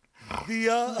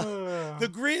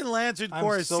Green Lantern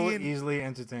Corps I'm so easily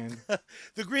entertained.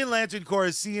 The Green Lantern Corps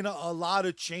has seen a lot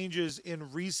of changes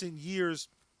in recent years.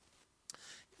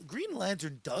 Green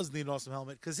Lantern does need an awesome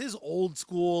helmet because his old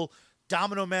school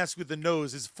domino mask with the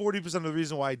nose is 40% of the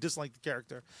reason why I dislike the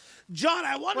character. John,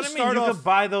 I want to start off. You could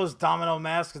buy those domino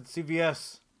masks at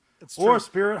CVS or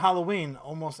Spirit Halloween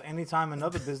almost anytime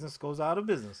another business goes out of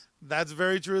business. That's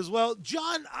very true as well.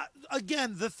 John,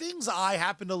 again, the things I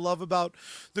happen to love about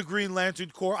the Green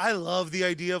Lantern Corps, I love the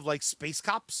idea of like space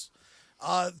cops.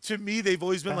 To me, they've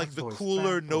always been like the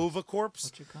cooler Nova Corps.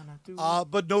 What you gonna do?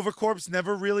 But Nova Corps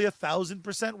never really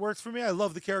 1,000% worked for me. I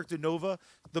love the character Nova,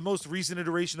 the most recent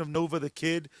iteration of Nova the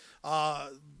Kid.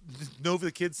 Nova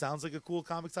the Kid sounds like a cool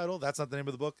comic title. That's not the name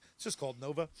of the book. It's just called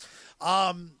Nova.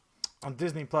 On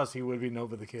Disney Plus, he would be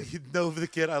Nova the Kid. Nova the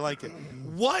Kid, I like it.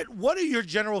 What are your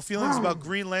general feelings about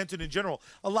Green Lantern in general?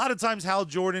 A lot of times Hal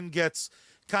Jordan gets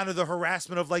kind of the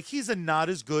harassment of like, he's a not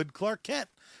as good Clark Kent.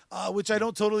 Which I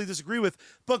don't totally disagree with.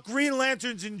 But Green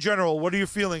Lanterns in general, what are your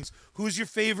feelings? Who's your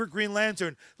favorite Green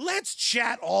Lantern? Let's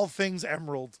chat all things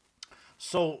Emerald.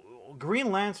 So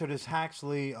Green Lantern is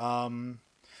actually,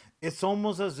 it's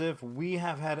almost as if we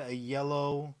have had a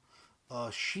yellow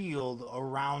shield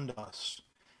around us.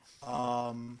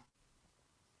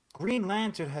 Green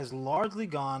Lantern has largely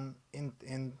gone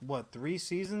in what, 3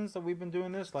 seasons that we've been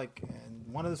doing this? Like, and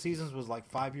one of the seasons was like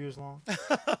 5 years long.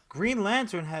 Green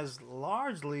Lantern has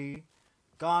largely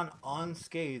gone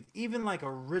unscathed. Even like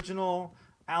original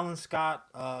Alan Scott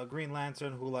Green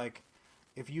Lantern, who like,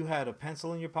 if you had a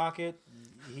pencil in your pocket,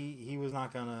 he was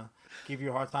not gonna give you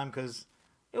a hard time because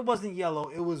it wasn't yellow,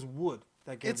 it was wood.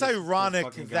 It's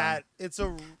ironic that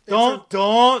don't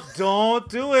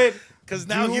do it. Because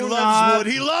now he loves wood.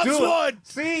 He loves wood.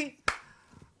 See,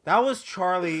 that was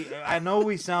Charlie. I know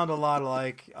we sound a lot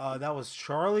alike. That was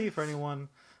Charlie. For anyone,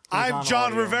 I'm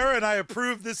John Rivera, and I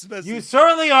approve this message. You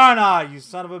certainly are not. You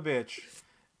son of a bitch.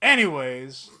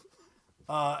 Anyways,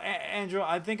 Andrew,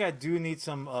 I think I do need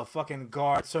some fucking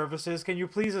guard services. Can you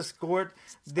please escort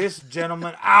this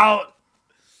gentleman out?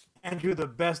 Andrew, the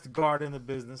best guard in the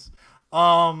business.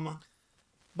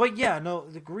 But yeah, no,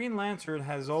 the Green Lantern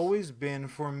has always been,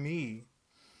 for me,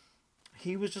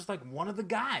 he was just like one of the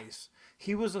guys.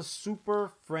 He was a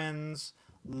Super Friends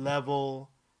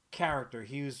level character.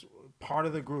 He was part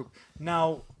of the group.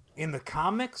 Now, in the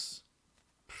comics,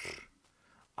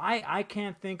 I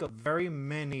can't think of very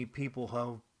many people who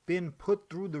have been put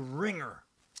through the ringer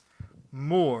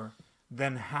more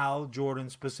than Hal Jordan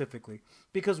specifically.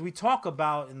 Because we talk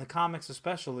about, in the comics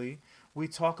especially, we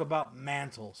talk about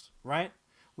mantles, right?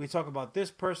 We talk about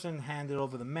this person handed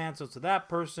over the mantle to that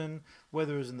person,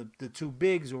 whether it's in the two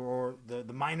bigs or the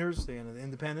minors, the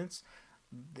independents.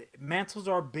 The mantles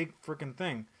are a big freaking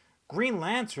thing. Green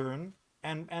Lantern,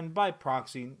 and by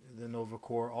proxy, the Nova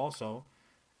Corps also,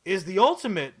 is the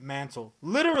ultimate mantle.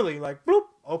 Literally, like, bloop,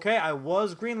 okay, I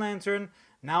was Green Lantern,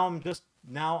 now I'm just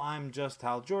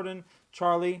Hal Jordan.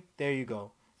 Charlie, there you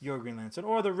go. You're Green Lantern.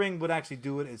 Or the ring would actually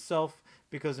do it itself,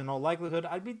 because in all likelihood,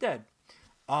 I'd be dead.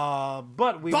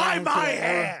 But we By my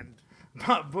hand!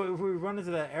 But we run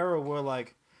into that era where,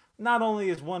 like, not only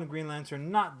is one Green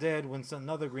Lantern not dead when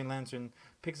another Green Lantern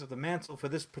picks up the mantle for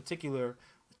this particular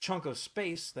chunk of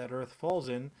space that Earth falls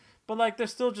in, but, like, they're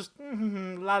still just,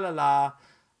 la la la.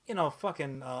 You know,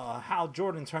 fucking Hal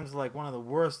Jordan turns to, like, one of the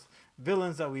worst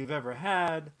villains that we've ever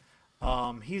had.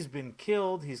 He's been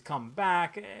killed. He's come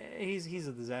back. He's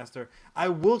a disaster. I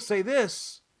will say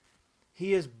this.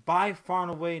 He is by far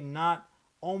and away not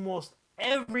almost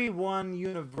everyone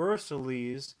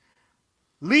universally's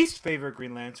least favorite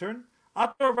Green Lantern.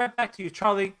 I'll throw it right back to you,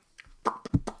 Charlie.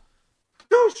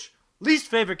 Douche! Least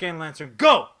favorite Green Lantern.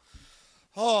 Go!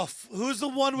 Oh, who's the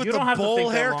one with the bowl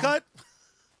haircut?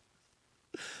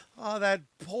 Oh, that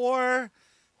poor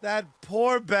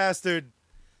bastard.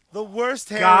 The worst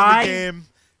hair in the game.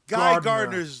 Guy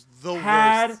Gardner's the worst.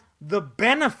 Had the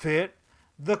benefit,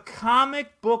 the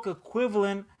comic book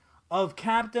equivalent of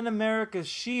Captain America's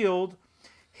shield.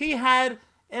 He had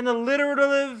an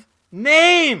alliterative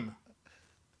name.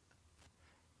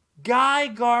 Guy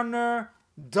Gardner,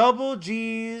 double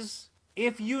G's,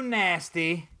 if you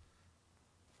nasty.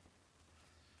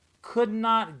 Could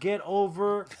not get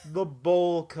over the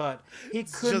bowl cut. He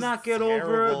could not get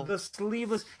over the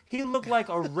sleeveless. He looked like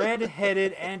a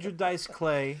red-headed Andrew Dice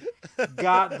Clay.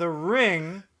 Got the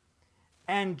ring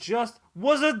and just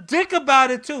was a dick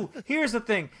about it too. Here's the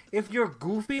thing. If you're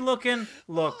goofy looking,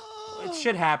 look,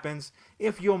 shit happens.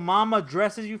 If your mama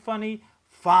dresses you funny,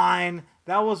 fine.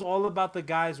 That was all about the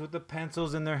guys with the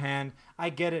pencils in their hand. I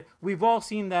get it. We've all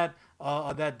seen that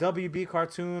WB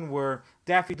cartoon where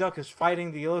Daffy Duck is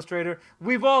fighting the illustrator.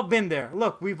 We've all been there.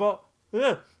 Look,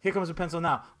 here comes a pencil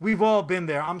now. We've all been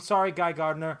there. I'm sorry, Guy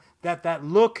Gardner, that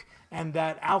look and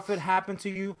that outfit happened to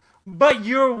you, but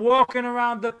you're walking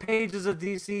around the pages of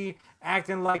DC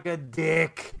acting like a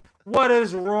dick. What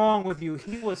is wrong with you?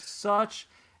 He was such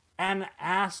an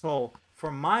asshole.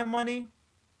 For my money,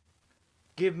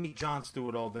 give me Jon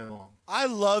Stewart all day long. I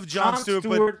love Jon Stewart,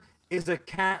 but is a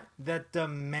cat that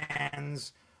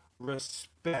demands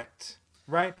respect,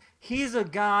 right? He's a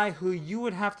guy who you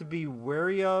would have to be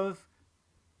wary of,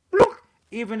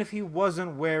 even if he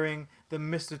wasn't wearing the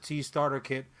Mr. T starter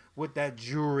kit with that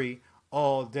jewelry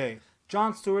all day.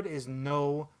 Jon Stewart is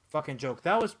no fucking joke.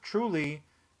 That was truly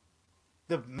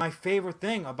my favorite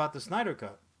thing about the Snyder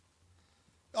Cut.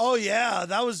 Oh yeah,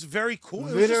 that was very cool.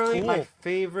 Literally my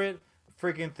favorite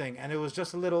freaking thing, and it was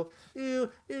just a little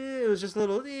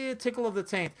tickle of the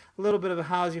taint, a little bit of a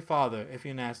how's your father if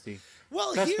you're nasty.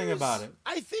 Well, best thing about it,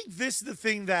 I think this is the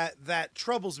thing that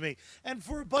troubles me, and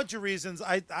for a bunch of reasons.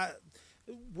 I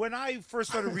when I first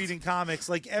started reading comics,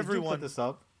 like everyone. Did you put this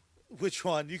up? Which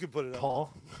one? You can put it up.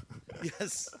 Paul.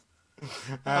 Yes.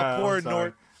 Poor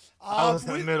Nort. I was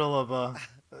in the middle of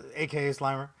AKA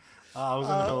Slimer. I was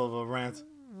in the middle of a rant.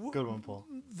 Good one, Paul.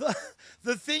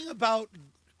 The thing about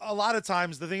a lot of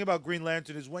times, the thing about Green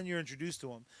Lantern is when you're introduced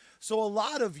to him. So a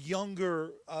lot of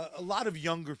younger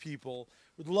people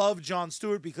would love Jon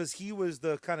Stewart because he was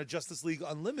the kind of Justice League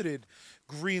Unlimited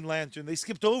Green Lantern. They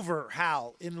skipped over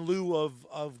Hal in lieu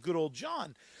of good old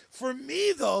Jon. For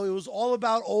me, though, it was all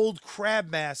about old Crab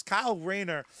Mask. Kyle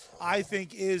Rayner, I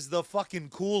think, is the fucking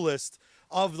coolest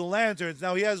of the Lanterns.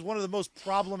 Now, he has one of the most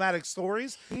problematic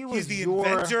stories. He's the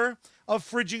inventor of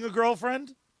fridging a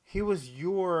girlfriend. He was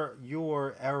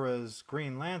your era's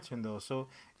Green Lantern, though. So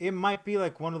it might be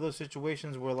like one of those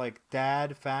situations where like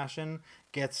dad fashion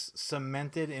gets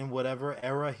cemented in whatever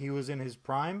era he was in his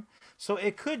prime. So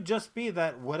it could just be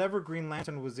that whatever Green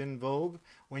Lantern was in vogue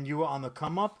when you were on the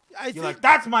come up, you're like,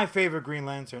 that's my favorite Green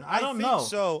Lantern. I don't think know.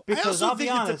 so. Because I also I'll be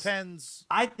think honest, it depends.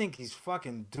 I think he's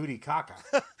fucking duty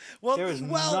caca. Well, There is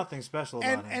nothing special about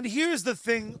him. And here's the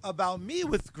thing about me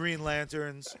with Green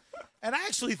Lanterns, and I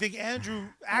actually think Andrew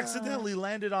accidentally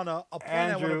landed on a point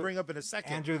I want to bring up in a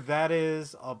second. Andrew, that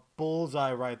is a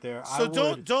bullseye right there. So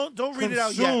don't read it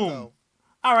out yet, though.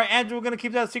 All right, Andrew, we're gonna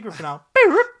keep that a secret for now.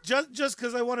 Just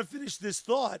because I want to finish this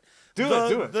thought. Do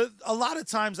it. A lot of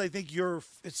times, I think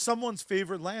someone's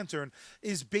favorite lantern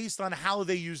is based on how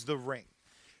they use the ring.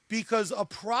 Because a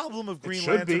problem of Green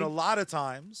Lantern a lot of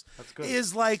times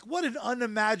is like what an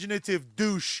unimaginative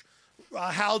douche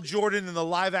Hal Jordan in the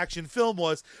live action film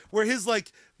was, where his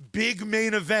like big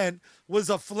main event was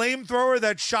a flamethrower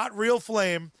that shot real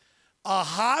flame, a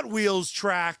Hot Wheels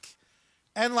track,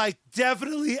 and like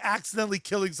definitely accidentally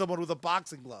killing someone with a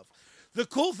boxing glove. The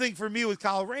cool thing for me with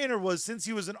Kyle Rayner was, since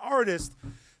he was an artist,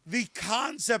 the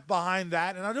concept behind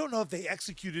that, and I don't know if they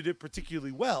executed it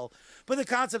particularly well, but the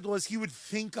concept was he would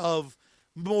think of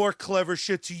more clever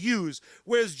shit to use.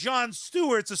 Whereas Jon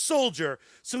Stewart's a soldier,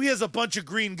 so he has a bunch of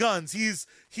green guns. He's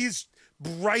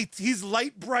bright, he's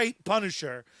light bright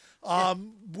Punisher.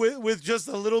 With just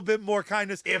a little bit more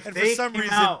kindness. If and they for some came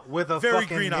reason, out with a very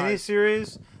fucking green eyes.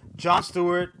 miniseries, Jon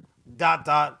Stewart, ...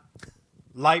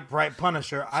 light bright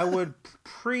Punisher, I would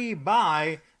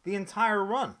pre-buy the entire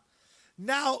run.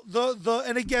 Now,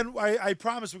 and again, I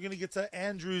promise we're going to get to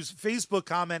Andrew's Facebook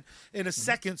comment in a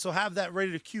second, so have that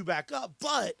ready to queue back up.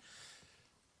 But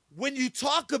when you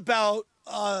talk about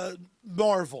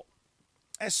Marvel,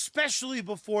 especially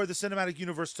before the cinematic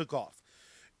universe took off,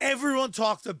 everyone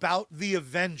talked about the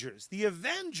Avengers. The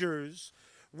Avengers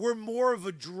were more of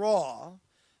a draw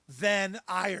than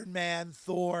Iron Man,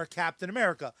 Thor, Captain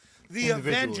America. The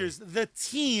Avengers, the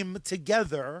team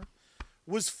together,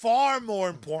 was far more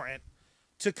important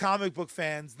to comic book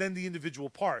fans than the individual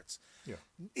parts. Yeah.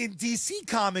 In DC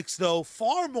Comics, though,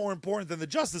 far more important than the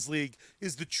Justice League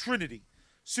is the Trinity: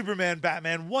 Superman,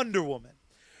 Batman, Wonder Woman.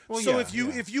 Well, so if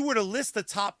you were to list the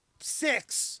top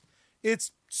 6,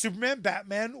 it's Superman,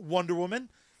 Batman, Wonder Woman,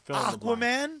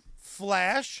 Aquaman,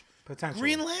 Flash,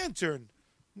 Green Lantern.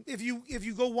 If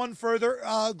you go one further,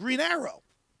 Green Arrow.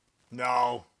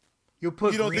 No. You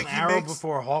put Green Arrow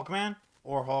before Hawkman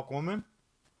or Hawkwoman?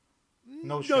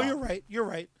 No shot. No, you're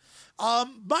right.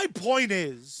 My point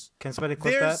is... Can somebody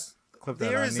clip that? Clip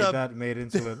that. I need that made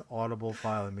into an audible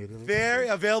file immediately. Very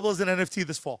available as an NFT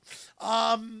this fall.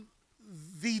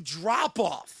 The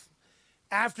drop-off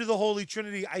after the Holy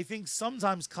Trinity, I think,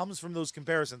 sometimes comes from those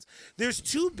comparisons. There's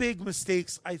 2 big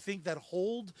mistakes, I think, that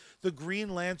hold the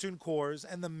Green Lantern cores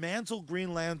and the Mantle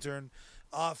Green Lantern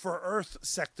for Earth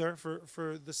sector,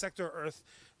 for the sector Earth,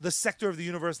 the sector of the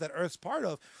universe that Earth's part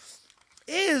of,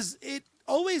 is it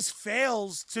always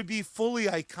fails to be fully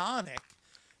iconic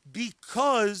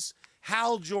because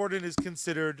Hal Jordan is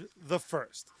considered the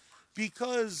first.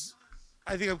 Because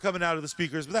I think I'm coming out of the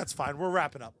speakers, but that's fine. We're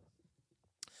wrapping up.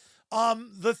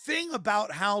 The thing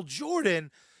about Hal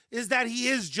Jordan is that he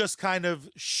is just kind of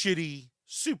shitty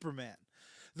Superman.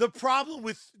 The problem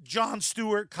with Jon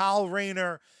Stewart, Kyle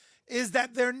Rayner, is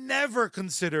that they're never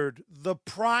considered the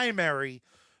primary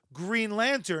Green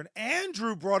Lantern.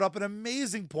 Andrew brought up an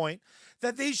amazing point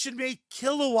that they should make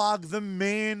Kilowog the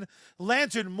main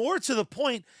lantern. More to the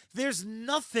point, there's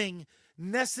nothing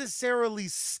necessarily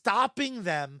stopping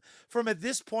them from, at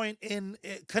this point in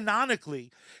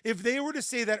canonically, if they were to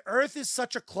say that Earth is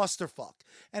such a clusterfuck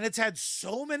and it's had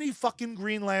so many fucking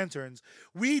Green Lanterns,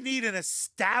 we need an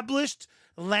established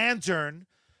lantern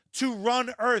to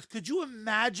run Earth. Could you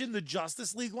imagine the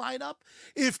Justice League lineup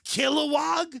if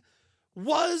Kilowog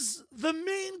was the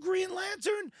main Green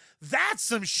Lantern? That's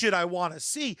some shit I want to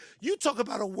see. You talk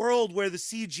about a world where the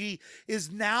CG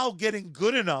is now getting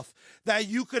good enough that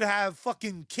you could have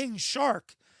fucking King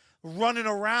Shark running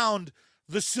around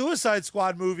the Suicide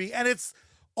Squad movie, and it's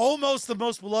almost the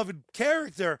most beloved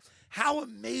character. How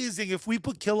amazing if we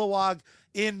put Kilowog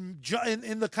in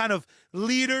the kind of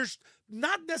leaders,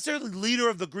 not necessarily leader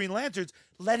of the Green Lanterns,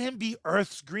 let him be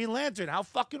Earth's Green Lantern. How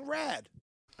fucking rad.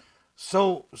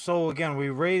 So again, we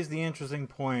raised the interesting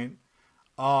point.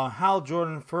 Hal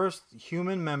Jordan, first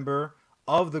human member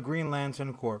of the Green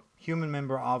Lantern Corps. Human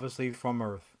member, obviously, from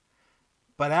Earth.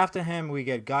 But after him, we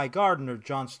get Guy Gardner,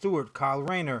 Jon Stewart, Kyle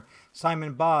Rayner,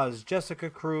 Simon Baz, Jessica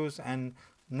Cruz, and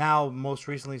now, most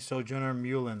recently, Sojourner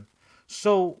Mullen.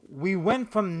 So we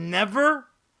went from never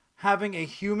having a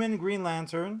human Green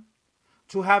Lantern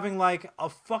to having like a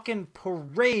fucking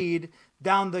parade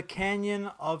down the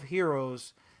canyon of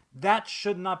heroes. That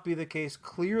should not be the case.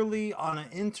 Clearly, on an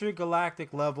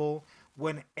intergalactic level,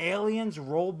 when aliens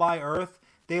roll by Earth,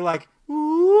 they like,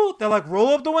 ooh, they're like, roll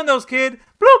up the windows, kid,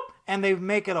 bloop, and they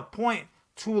make it a point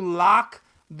to lock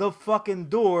the fucking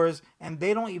doors, and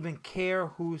they don't even care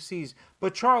who sees.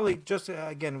 But Charlie, just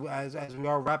again, as we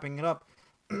are wrapping it up,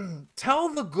 tell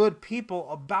the good people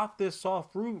about this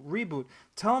soft reboot.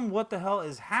 Tell them what the hell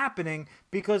is happening,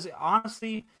 because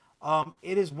honestly,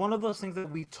 it is one of those things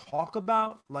that we talk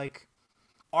about like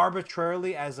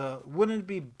arbitrarily as a wouldn't it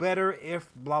be better if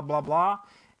blah blah blah.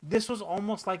 This was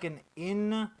almost like an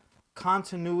in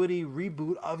continuity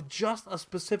reboot of just a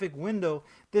specific window.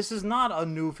 This is not a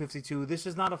new 52. This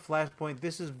is not a Flashpoint.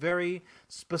 This is very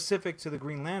specific to the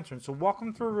Green Lantern. So walk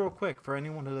them through real quick for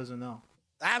anyone who doesn't know.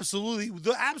 Absolutely.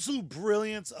 The absolute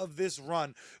brilliance of this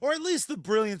run, or at least the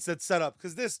brilliance that's set up,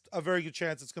 because there's a very good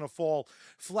chance it's going to fall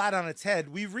flat on its head.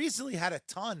 We recently had a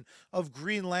ton of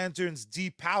Green Lanterns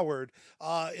depowered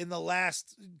in the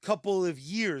last couple of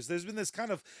years. There's been this kind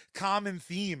of common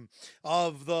theme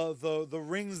of the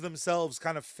rings themselves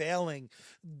kind of failing,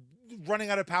 running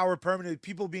out of power permanently,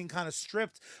 people being kind of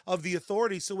stripped of the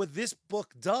authority. So what this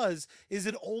book does is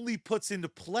it only puts into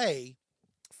play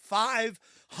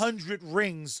 500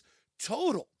 rings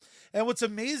total. And what's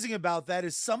amazing about that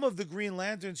is some of the Green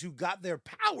Lanterns who got their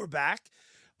power back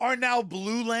are now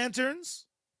Blue Lanterns,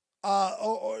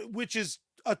 which is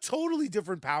a totally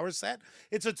different power set.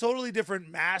 It's a totally different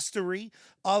mastery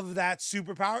of that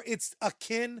superpower.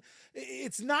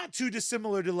 It's not too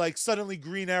dissimilar to like suddenly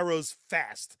Green Arrow's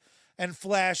fast and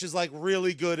Flash is like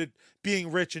really good at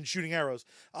being rich and shooting arrows.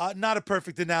 Not a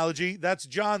perfect analogy. That's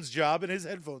John's job, and his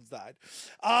headphones died.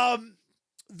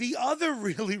 The other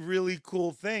really, really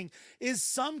cool thing is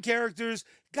some characters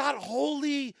got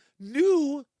wholly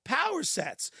new power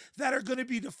sets that are going to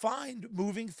be defined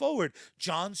moving forward.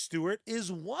 John Stewart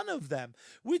is one of them,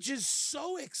 which is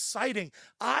so exciting.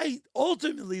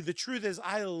 Ultimately, the truth is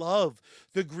I love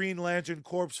the Green Lantern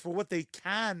Corps for what they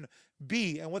can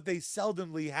be and what they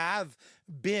seldomly have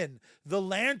been. The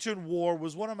Lantern War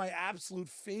was one of my absolute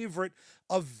favorite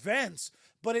events,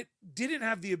 but it didn't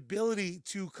have the ability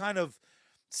to kind of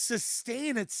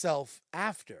sustain itself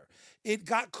after. It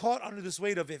got caught under this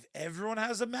weight of if everyone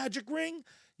has a magic ring,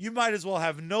 you might as well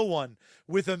have no one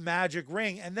with a magic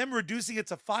ring. And then reducing it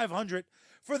to 500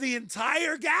 for the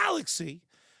entire galaxy,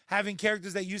 having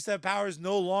characters that used to have powers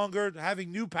no longer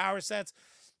having new power sets,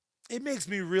 it makes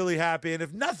me really happy. And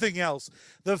if nothing else,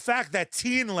 the fact that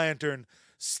Teen Lantern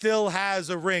still has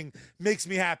a ring makes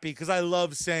me happy, because I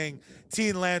love saying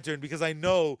Teen Lantern, because I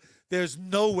know there's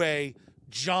no way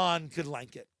John could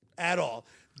like it at all.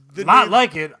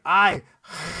 Like it. I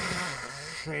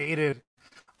hate it.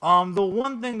 The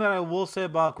one thing that I will say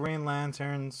about Green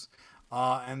Lanterns,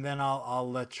 and then I'll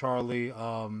let Charlie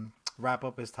wrap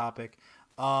up his topic.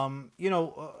 Ellis,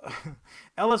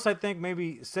 I think,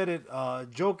 maybe said it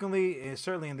jokingly,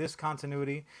 certainly in this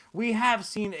continuity. We have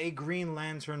seen a Green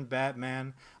Lantern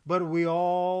Batman, but we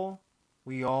all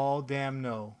damn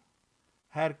know,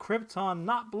 had Krypton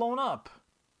not blown up,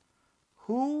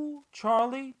 who,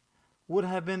 Charlie, would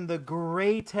have been the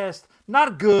greatest,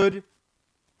 not good,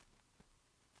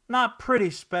 not pretty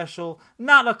special,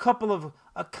 not a couple of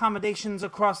accommodations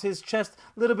across his chest,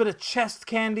 a little bit of chest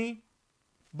candy,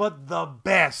 but the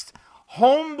best.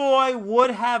 Homeboy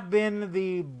would have been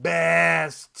the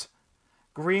best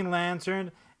Green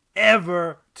Lantern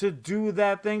ever to do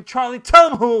that thing. Charlie,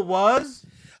 tell him who it was.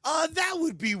 That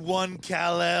would be one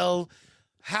Kal-El,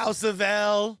 House of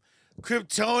L,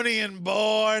 Kryptonian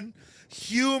born,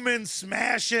 human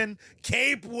smashing,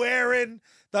 cape wearing,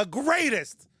 the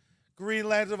greatest Green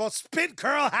Lantern of all, spit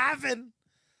curl having,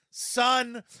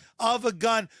 son of a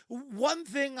gun. One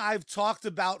thing I've talked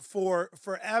about for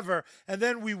forever, and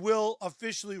then we will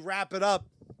officially wrap it up.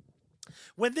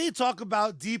 When they talk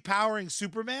about depowering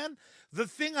Superman, the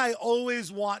thing I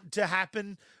always want to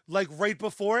happen, like right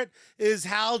before it, is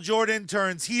Hal Jordan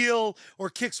turns heel or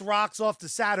kicks rocks off to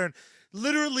Saturn.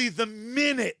 Literally the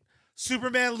minute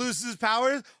Superman loses his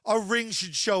powers, a ring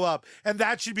should show up, and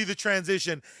that should be the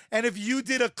transition. And if you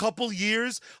did a couple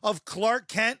years of Clark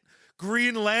Kent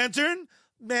Green Lantern,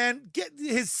 man, get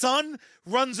his son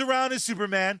runs around as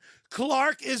Superman.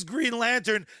 Clark is Green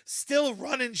Lantern, still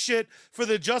running shit for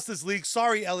the Justice League.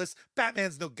 Sorry, Ellis,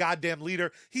 Batman's no goddamn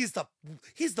leader. He's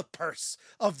the purse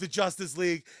of the Justice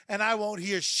League, and I won't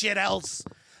hear shit else.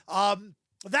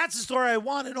 That's the story I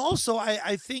want. And also,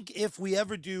 I think if we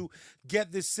ever do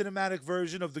get this cinematic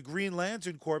version of the Green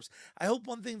Lantern Corps, I hope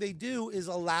one thing they do is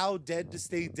allow dead to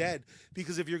stay dead.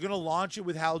 Because if you're going to launch it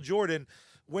with Hal Jordan,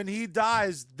 when he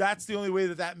dies, that's the only way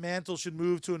that mantle should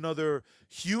move to another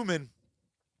human.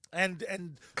 And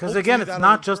because again, it's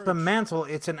not just the encourage- mantle;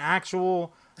 it's an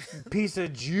actual piece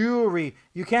of jewelry.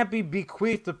 You can't be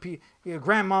bequeathed your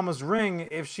grandmama's ring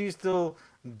if she's still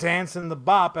dancing the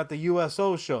bop at the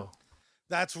USO show.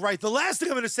 That's right. The last thing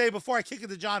I'm going to say before I kick it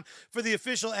to John for the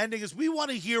official ending is we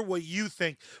want to hear what you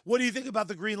think. What do you think about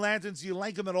the Green Lanterns? Do you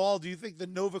like them at all? Do you think the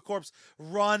Nova Corps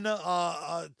run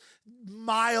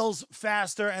miles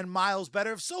faster and miles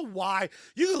better? If so, why?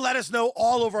 You can let us know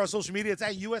all over our social media. It's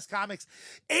at USComics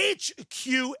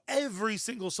HQ. Every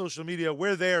single social media.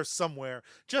 We're there somewhere,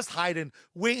 just hiding,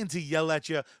 waiting to yell at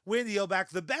you, waiting to yell back.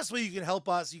 The best way you can help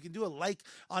us, you can do a like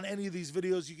on any of these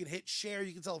videos. You can hit share.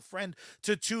 You can tell a friend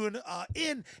to tune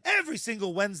in every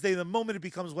single Wednesday. The moment it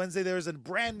becomes Wednesday, there is a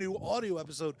brand new audio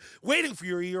episode waiting for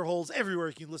your ear holes everywhere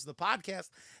you can listen to podcasts.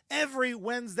 Every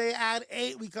Wednesday at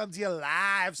 8, we come to you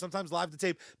live, sometimes live to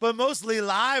tape, but mostly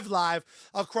live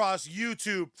across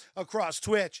YouTube, across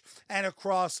Twitch, and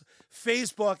across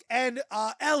Facebook. And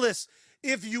Ellis,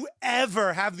 if you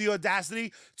ever have the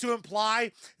audacity to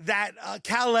imply that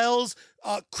Kal-El's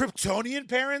Kryptonian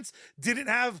parents didn't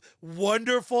have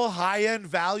wonderful high-end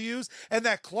values and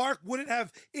that Clark wouldn't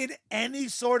have, in any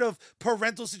sort of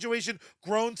parental situation,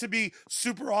 grown to be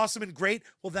super awesome and great,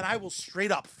 well, then I will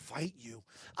straight up fight you.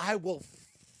 I will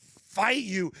fight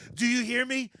you. Do you hear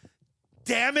me?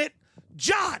 Damn it.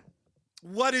 John,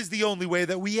 what is the only way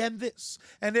that we end this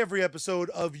and every episode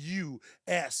of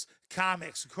US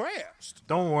Comics Craft?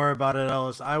 Don't worry about it,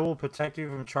 Ellis. I will protect you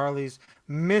from Charlie's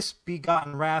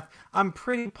misbegotten wrath. I'm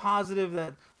pretty positive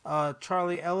that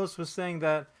Charlie Ellis was saying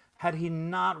that had he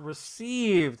not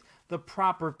received the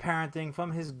proper parenting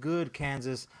from his good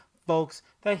Kansas folks,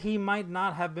 that he might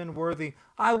not have been worthy.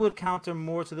 I would counter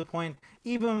more to the point,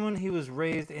 even when he was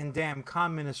raised in damn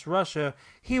communist Russia,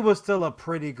 he was still a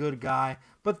pretty good guy.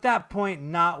 But that point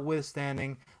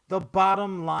notwithstanding, the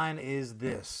bottom line is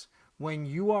this. When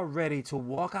you are ready to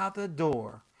walk out the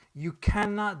door, you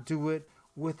cannot do it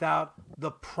without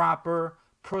the proper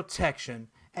protection.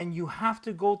 And you have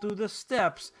to go through the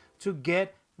steps to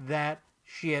get that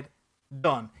shit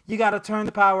done. You got to turn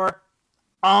the power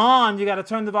on. You got to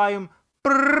turn the volume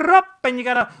up, and you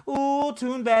got to,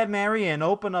 tune Bad Mary and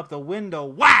open up the window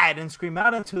wide and scream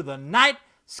out into the night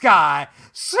sky.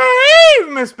 Save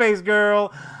me, Space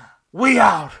Girl. We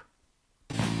out.